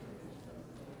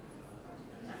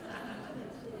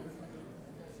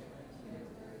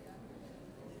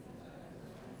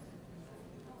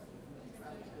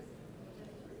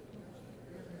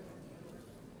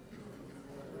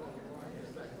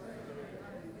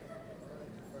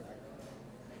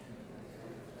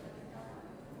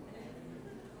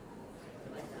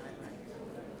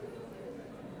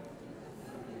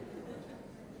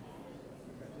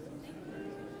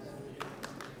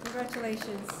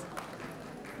 Congratulations.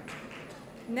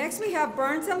 Next, we have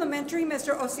Burns Elementary,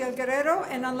 Mr. Ociel Guerrero,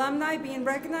 and alumni being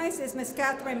recognized is Ms.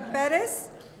 Catherine Perez,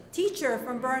 teacher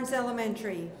from Burns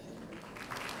Elementary.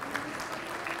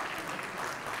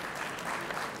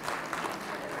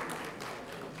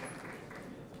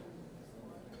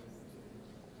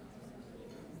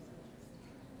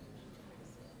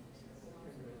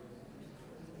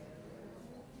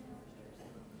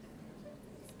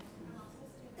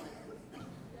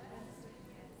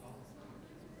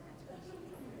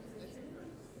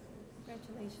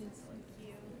 Congratulations.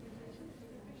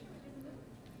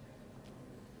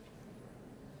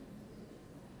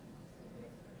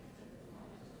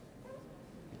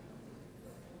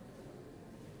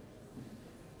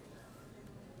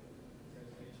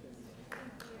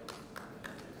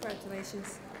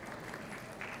 Congratulations.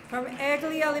 From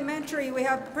Eggley Elementary, we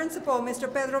have Principal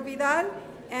Mr. Pedro Vidal,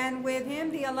 and with him,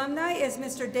 the alumni is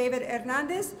Mr. David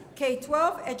Hernandez,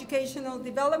 K-12 Educational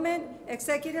Development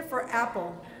Executive for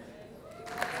Apple.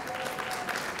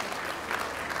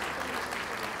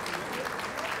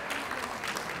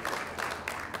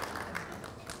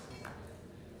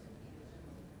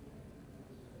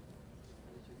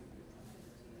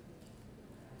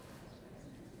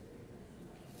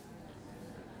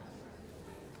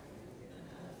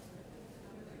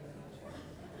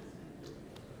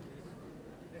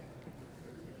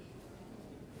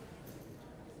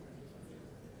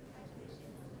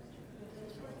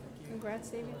 Congrats,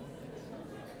 David.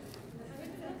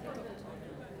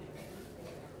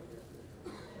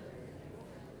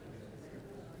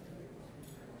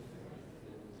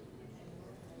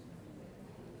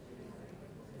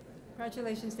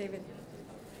 Congratulations, David.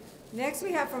 Next,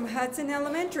 we have from Hudson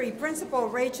Elementary, Principal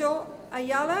Rachel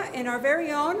Ayala, and our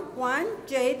very own Juan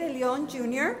J. De Leon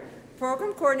Jr.,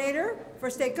 Program Coordinator for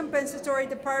State Compensatory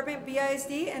Department,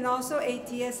 BISD, and also a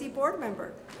TSC board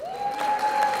member.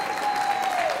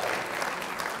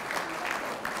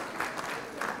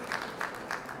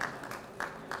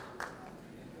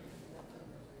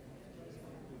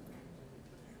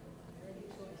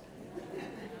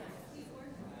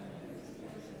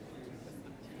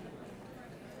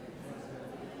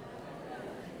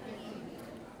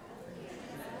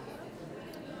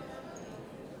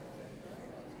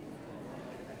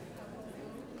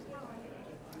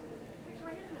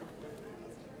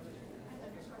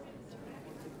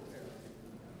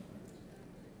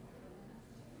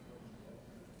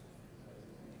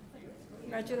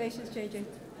 Congratulations, JJ.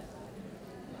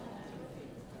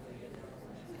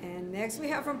 And next we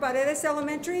have from Paredes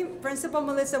Elementary, Principal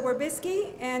Melissa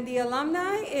Werbisky, and the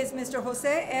alumni is Mr.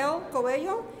 Jose L.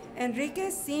 Coelho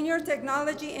Enriquez, Senior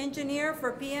Technology Engineer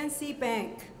for PNC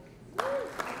Bank.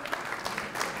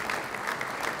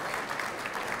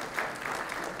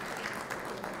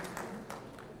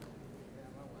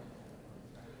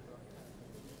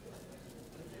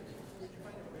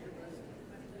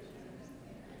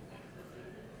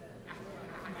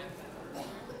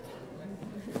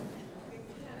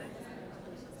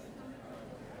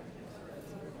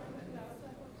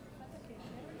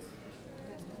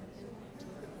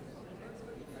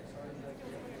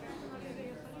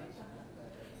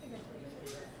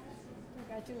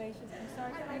 Congratulations. I'm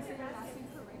sorry, can I say your last name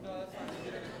correct? No, that's fine.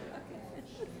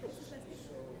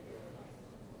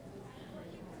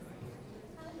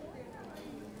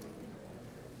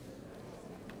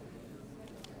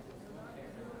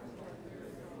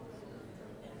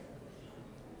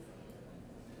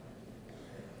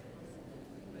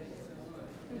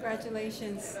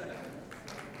 Congratulations.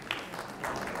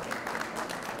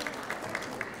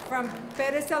 From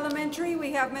Perez Elementary,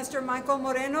 we have Mr. Michael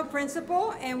Moreno,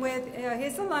 Principal, and with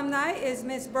his alumni is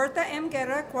Ms. Berta M.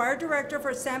 Guerra, Choir Director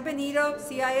for San Benito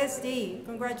CISD.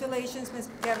 Congratulations, Ms.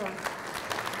 Guerra.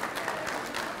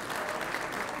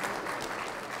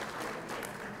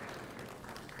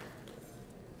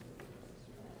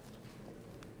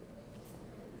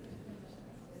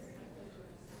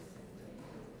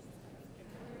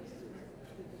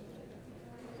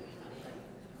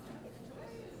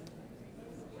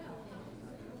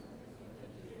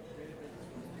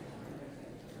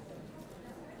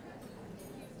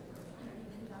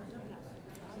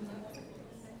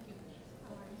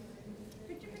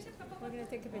 We're going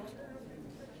to take a picture.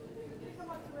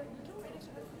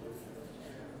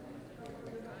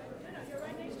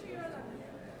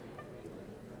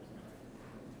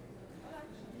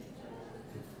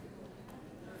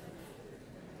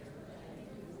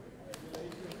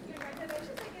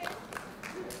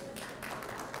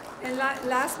 And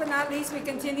last but not least, we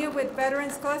continue with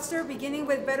Veterans Cluster, beginning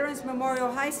with Veterans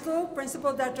Memorial High School,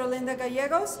 Principal Dr. Linda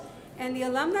Gallegos, and the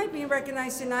alumni being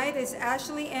recognized tonight is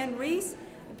Ashley Ann Reese,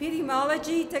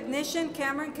 Epidemiology Technician,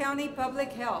 Cameron County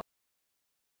Public Health.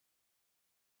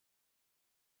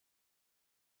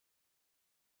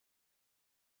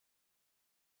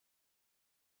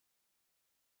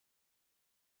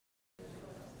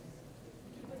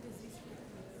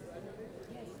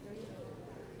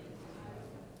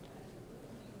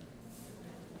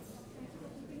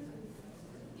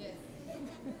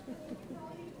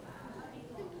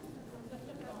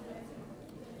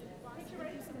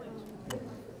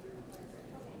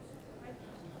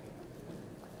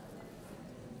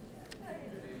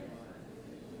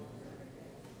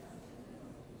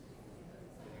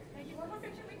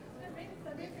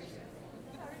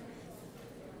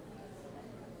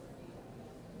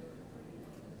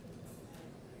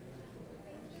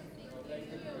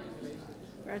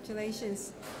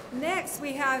 Congratulations. Next,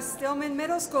 we have Stillman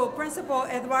Middle School Principal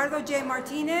Eduardo J.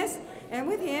 Martinez, and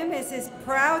with him is his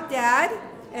proud dad,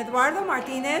 Eduardo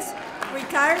Martinez,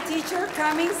 retired teacher,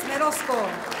 Cummings Middle School.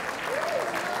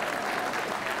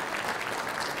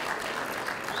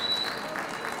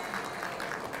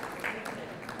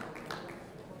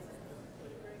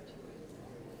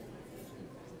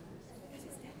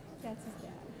 That's his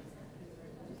dad.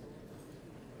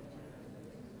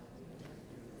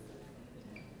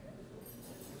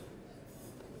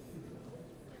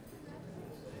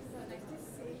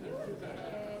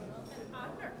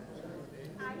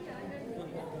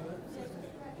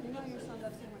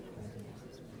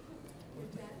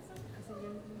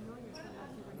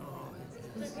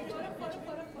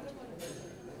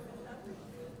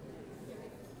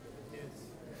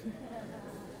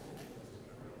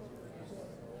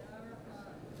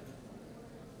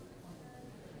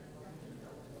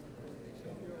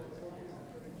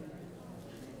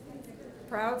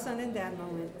 Proud son and dad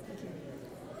moment.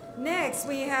 Next,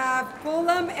 we have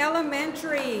Fulham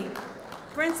Elementary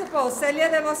Principal Celia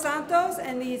de los Santos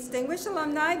and the distinguished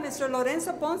alumni, Mr.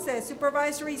 Lorenzo Ponce,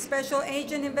 Supervisory Special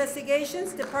Agent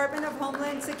Investigations, Department of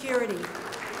Homeland Security.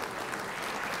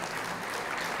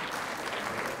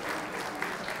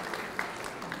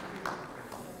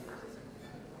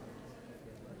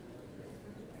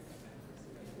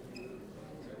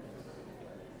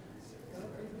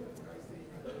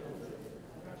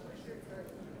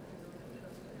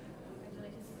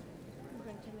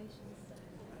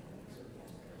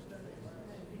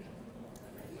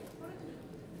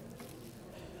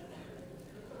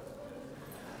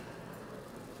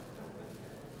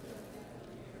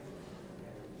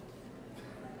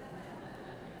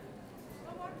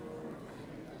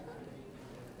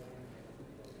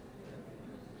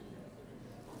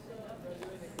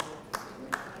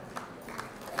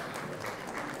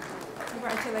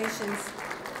 Congratulations.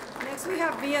 Next, we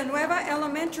have Villanueva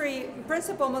Elementary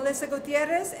Principal Melissa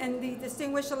Gutierrez, and the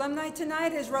distinguished alumni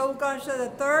tonight is Raul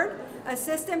Garza III,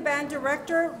 Assistant Band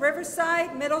Director,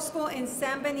 Riverside Middle School in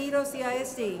San Benito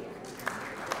CISD.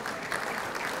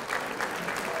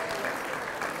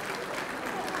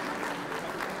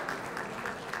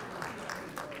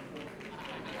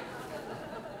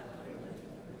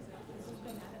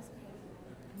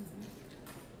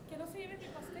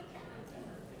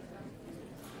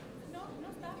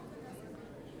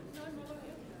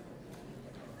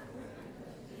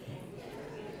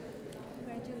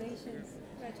 Congratulations.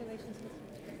 Congratulations.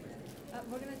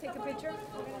 We're going to take a picture.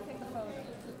 We're going to take a photo.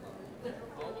 We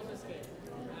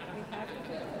have to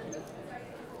take a photo.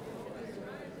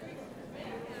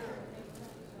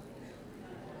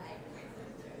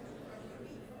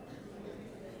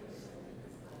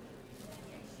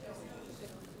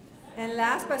 And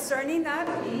last but certainly not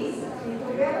least,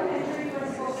 the elementary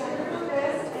principal and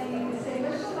the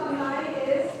distinguished alumni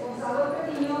is Gonzalo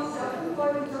Trevino,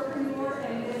 self-employed entrepreneur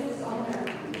and business owner.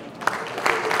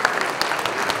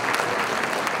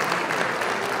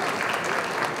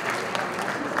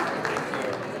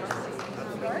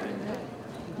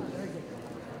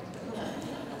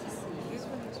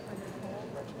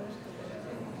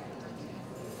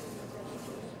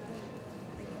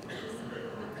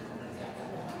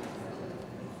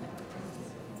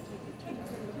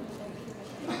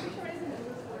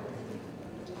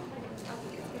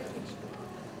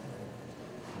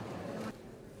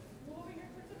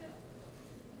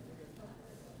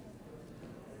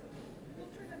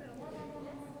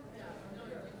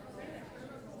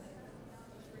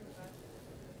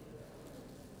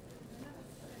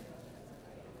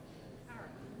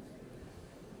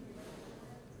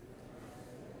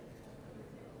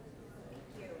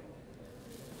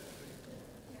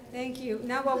 Thank you.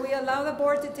 Now, while we allow the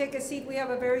board to take a seat, we have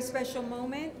a very special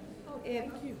moment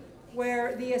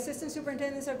where the assistant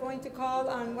superintendents are going to call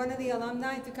on one of the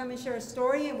alumni to come and share a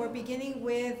story, and we're beginning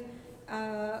with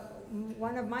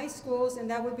one of my schools, and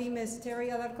that would be Ms. Terry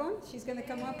Alarcon. She's going to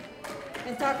come up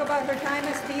and talk about her time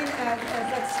as being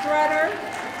as a strutter,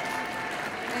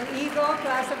 an Eagle,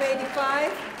 class of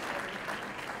 '85.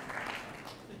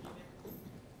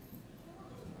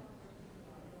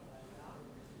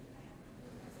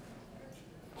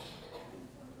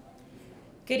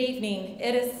 Good evening.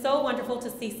 It is so wonderful to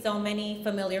see so many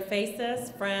familiar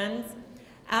faces, friends.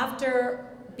 After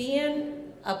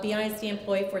being a BISD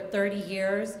employee for 30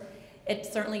 years, it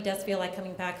certainly does feel like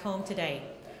coming back home today.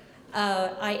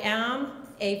 I am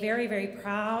a very, very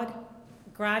proud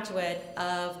graduate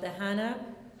of the Hanna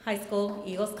High School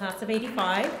Eagles class of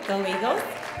 '85. Go Eagles.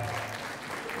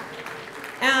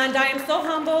 And I am so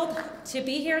humbled to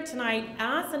be here tonight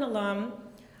as an alum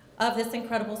of this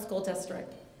incredible school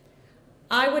district.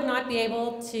 I would not be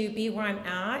able to be where I'm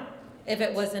at if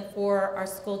it wasn't for our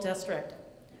school district.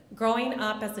 Growing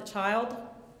up as a child,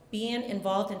 being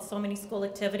involved in so many school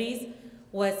activities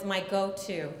was my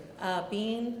go-to.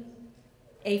 Being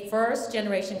a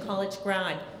first-generation college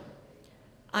grad,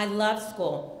 I loved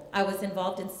school. I was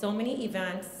involved in so many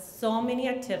events, so many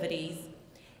activities,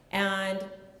 and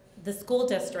the school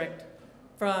district,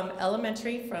 from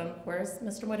elementary, where's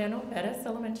Mr. Moreno? Perez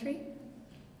Elementary?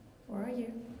 Where are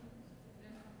you?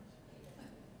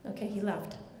 Okay, he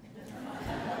left.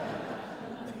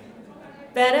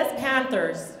 Perez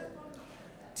Panthers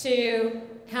to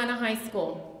Hannah High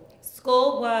School.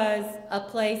 School was a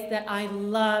place that I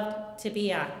loved to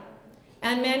be at.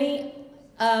 And many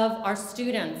of our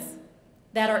students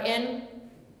that are in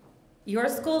your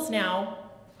schools now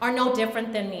are no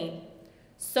different than me.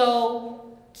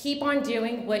 So keep on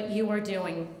doing what you are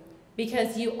doing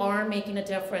because you are making a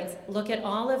difference. Look at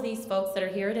all of these folks that are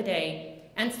here today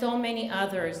and so many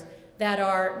others that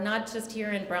are not just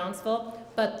here in Brownsville,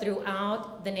 but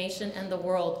throughout the nation and the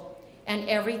world. And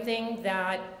everything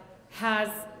that has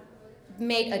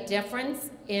made a difference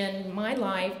in my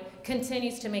life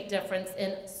continues to make difference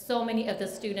in so many of the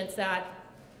students that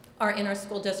are in our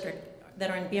school district,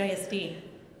 that are in BISD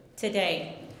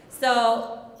today.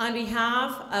 So on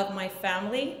behalf of my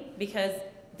family, because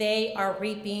they are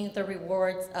reaping the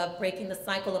rewards of breaking the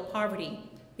cycle of poverty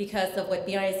because of what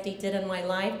BISD did in my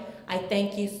life, I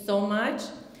thank you so much.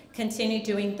 Continue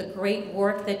doing the great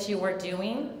work that you are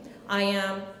doing. I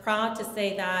am proud to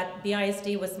say that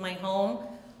BISD was my home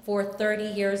for 30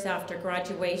 years after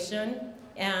graduation,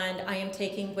 and I am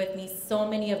taking with me so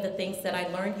many of the things that I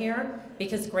learned here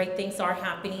because great things are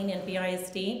happening in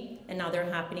BISD, and now they're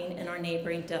happening in our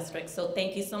neighboring districts. So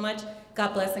thank you so much.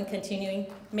 God bless and continuing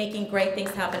making great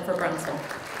things happen for Brownsville.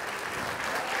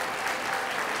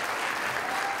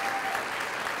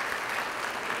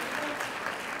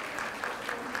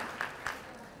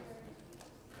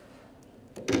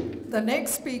 The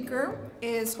next speaker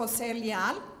is Jose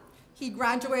Leal. He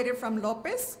graduated from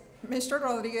Lopez. Mr.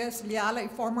 Rodriguez Leal, a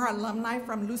former alumni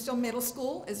from Lucio Middle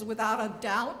School, is without a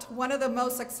doubt one of the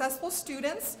most successful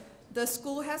students the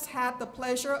school has had the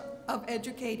pleasure of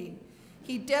educating.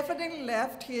 He definitely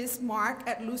left his mark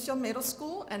at Lucio Middle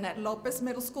School and at Lopez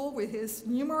Middle School with his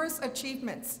numerous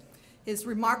achievements, his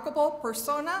remarkable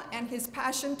persona, and his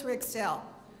passion to excel.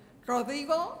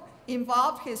 Rodrigo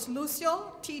involved his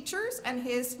Lucio teachers and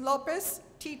his Lopez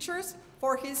teachers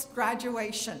for his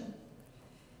graduation.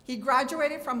 He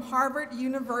graduated from Harvard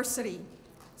University.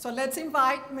 So let's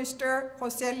invite Mr.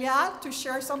 Jose Leal to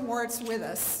share some words with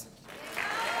us.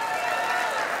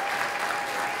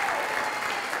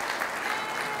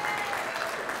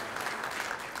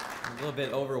 I'm a little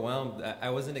bit overwhelmed. I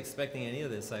wasn't expecting any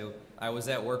of this. I was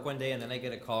at work one day and then I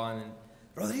get a call and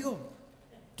Rodrigo,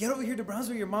 get over here to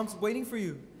Brownsville, your mom's waiting for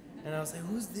you. And I was like,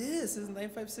 who's this? This is a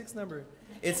 956 number.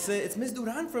 It's Miss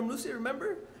Duran from Lucy,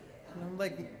 remember? And I'm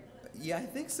like, yeah, I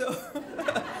think so.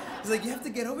 He's like, you have to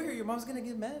get over here, your mom's gonna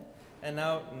get mad. And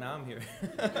now I'm here.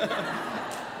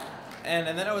 and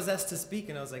then I was asked to speak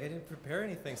and I was like, I didn't prepare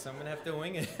anything, so I'm gonna have to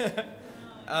wing it.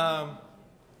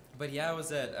 But yeah, I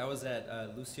was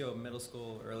at Lucio Middle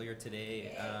School earlier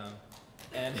today,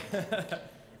 and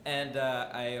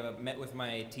I met with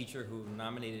my teacher who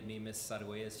nominated me, Miss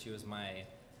Sarguelles. She was my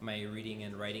reading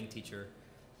and writing teacher,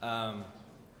 and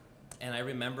I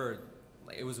remember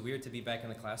it was weird to be back in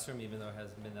the classroom, even though it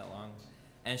hasn't been that long.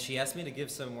 And she asked me to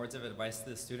give some words of advice to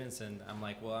the students, and I'm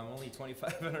like, well, I'm only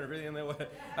 25. I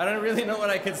don't really know what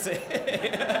I could say.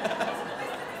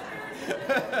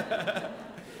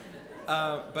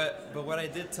 But what I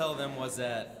did tell them was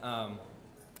that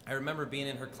I remember being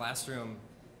in her classroom,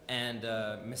 and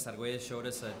Ms. Arguelles showed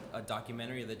us a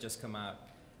documentary that just come out,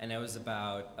 and it was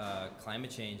about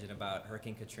climate change and about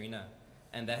Hurricane Katrina,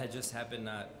 and that had just happened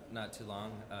not too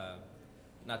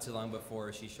long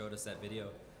before she showed us that video,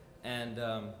 and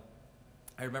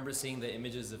I remember seeing the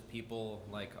images of people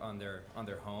like on their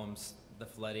homes, the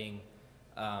flooding,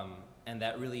 and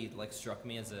that really like struck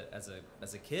me as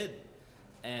a kid.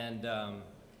 And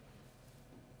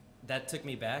that took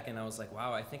me back, and I was like,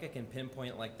 wow, I think I can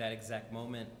pinpoint like that exact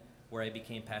moment where I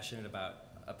became passionate about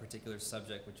a particular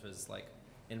subject, which was like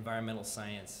environmental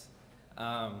science.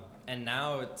 And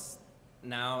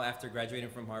now after graduating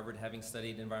from Harvard, having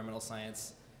studied environmental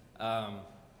science,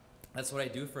 that's what I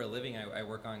do for a living. I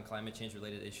work on climate change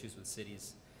related issues with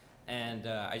cities. And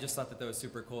I just thought that was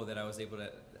super cool that I was able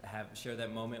to share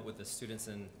that moment with the students.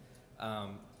 And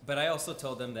but I also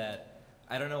told them that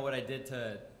I don't know what I did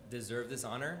to deserve this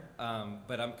honor,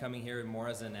 but I'm coming here more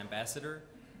as an ambassador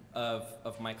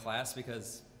of my class,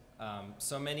 because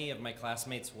so many of my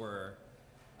classmates were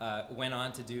went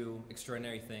on to do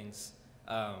extraordinary things.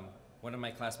 One of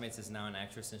my classmates is now an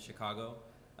actress in Chicago.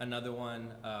 Another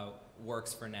one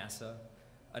works for NASA.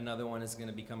 Another one is going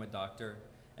to become a doctor.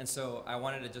 And so I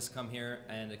wanted to just come here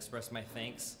and express my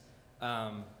thanks,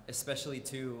 especially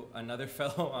to another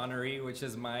fellow honoree, which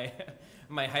is my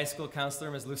high school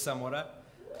counselor, Ms. Luz Zamora.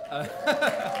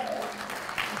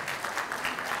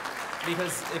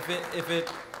 Because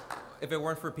if it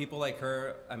weren't for people like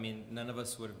her, I mean, none of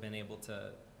us would have been able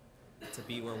to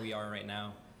be where we are right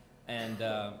now. And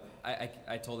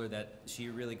I told her that she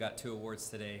really got 2 awards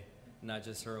today, not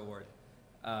just her award.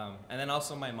 And then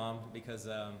also my mom, because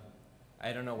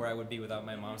I don't know where I would be without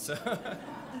my mom, so.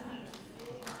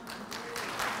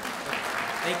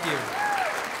 Thank you.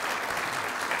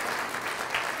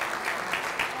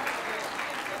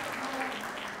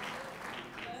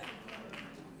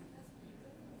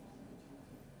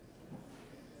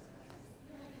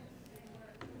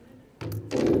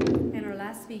 And our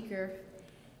last speaker,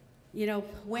 you know,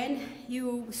 when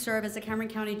you serve as a Cameron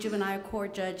County Juvenile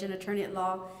Court Judge and Attorney at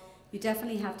Law, you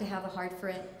definitely have to have a heart for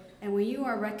it. And when you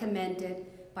are recommended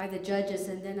by the judges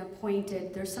and then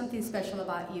appointed, there's something special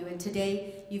about you. And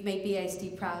today, you've made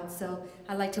BISD proud. So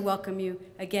I'd like to welcome you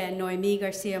again, Noemi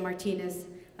Garcia Martinez,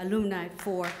 alumni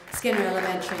for Skinner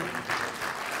Elementary.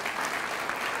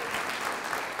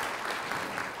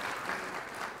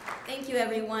 Thank you,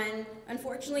 everyone.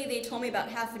 Unfortunately, they told me about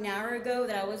half an hour ago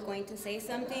that I was going to say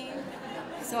something,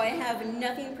 so I have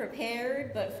nothing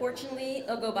prepared, but fortunately,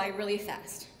 it'll go by really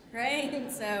fast,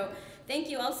 right? So thank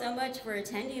you all so much for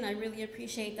attending. I really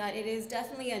appreciate that. It is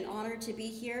definitely an honor to be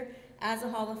here as a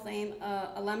Hall of Fame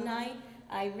alumni.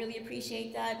 I really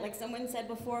appreciate that. Like someone said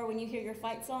before, when you hear your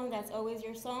fight song, that's always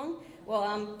your song. Well,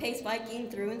 I'm Pace Viking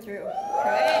through and through,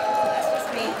 right? That's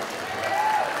just me.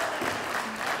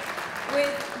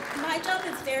 My job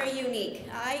is very unique.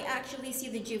 I actually see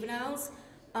the juveniles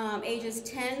ages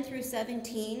 10 through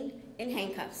 17 in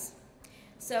handcuffs.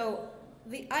 So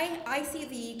I see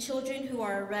the children who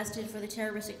are arrested for the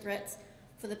terroristic threats,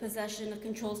 for the possession of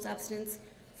controlled substance,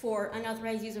 for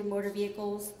unauthorized use of motor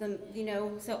vehicles,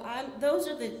 so those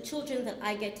are the children that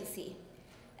I get to see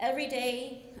every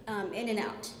day, in and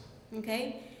out,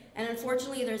 okay? And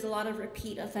unfortunately, there's a lot of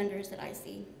repeat offenders that I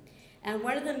see. And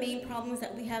one of the main problems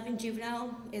that we have in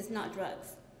juvenile is not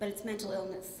drugs, but it's mental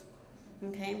illness,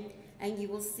 okay? And you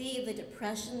will see the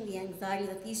depression, the anxiety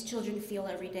that these children feel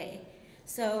every day.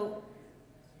 So,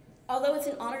 although it's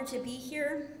an honor to be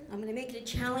here, I'm gonna make it a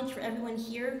challenge for everyone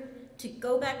here to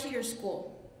go back to your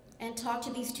school and talk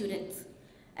to these students.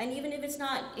 And even if it's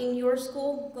not in your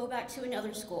school, go back to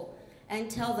another school and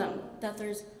tell them that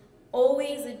there's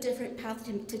always a different path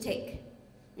to take,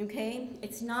 okay?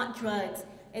 It's not drugs.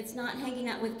 It's not hanging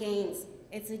out with gangs.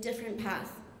 It's a different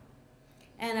path.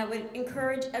 And I would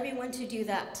encourage everyone to do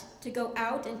that, to go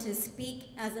out and to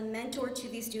speak as a mentor to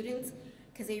these students,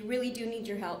 because they really do need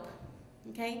your help,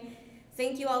 okay?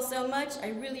 Thank you all so much.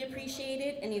 I really appreciate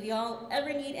it. And if y'all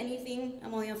ever need anything,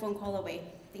 I'm only a phone call away.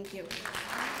 Thank you.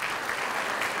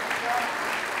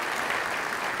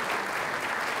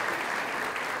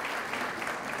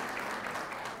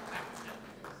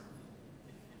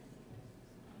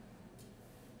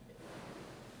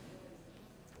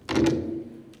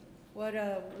 What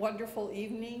a wonderful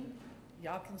evening.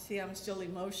 Y'all can see I'm still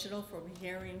emotional from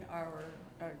hearing our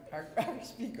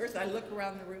speakers. I look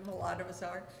around the room, a lot of us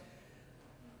are.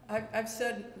 I've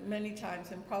said many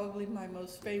times, and probably my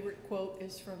most favorite quote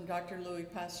is from Dr. Louis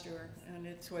Pasteur, and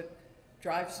it's what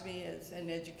drives me as an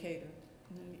educator.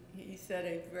 And he said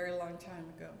a very long time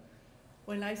ago,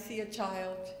 when I see a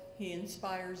child, he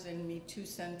inspires in me 2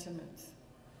 sentiments: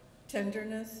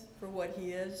 tenderness for what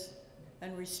he is,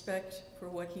 and respect for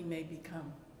what he may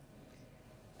become.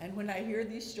 And when I hear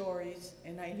these stories,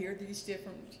 and I hear these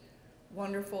different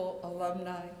wonderful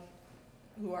alumni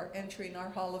who are entering our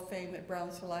Hall of Fame at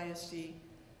Brownsville ISD,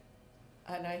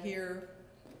 and I hear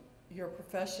your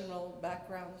professional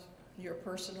backgrounds, your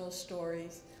personal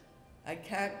stories, I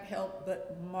can't help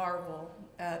but marvel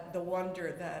at the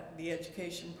wonder that the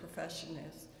education profession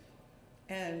is.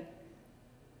 And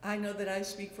I know that I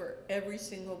speak for every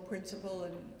single principal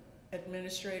and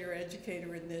administrator,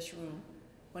 educator in this room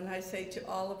when I say to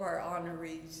all of our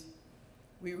honorees,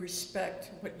 we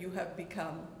respect what you have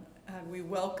become, and we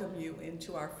welcome you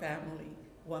into our family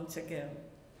once again.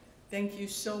 Thank you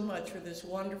so much for this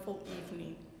wonderful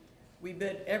evening. We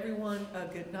bid everyone a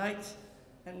good night,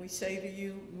 and we say to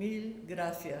you, mil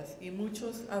gracias y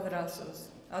muchos abrazos.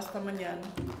 Hasta mañana.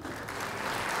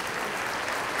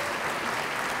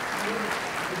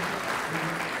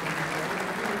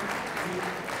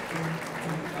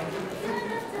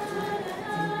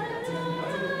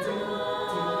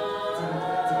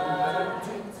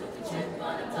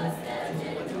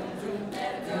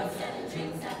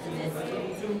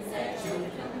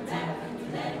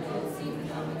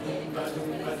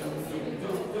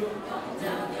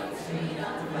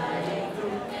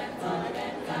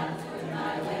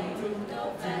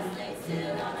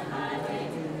 still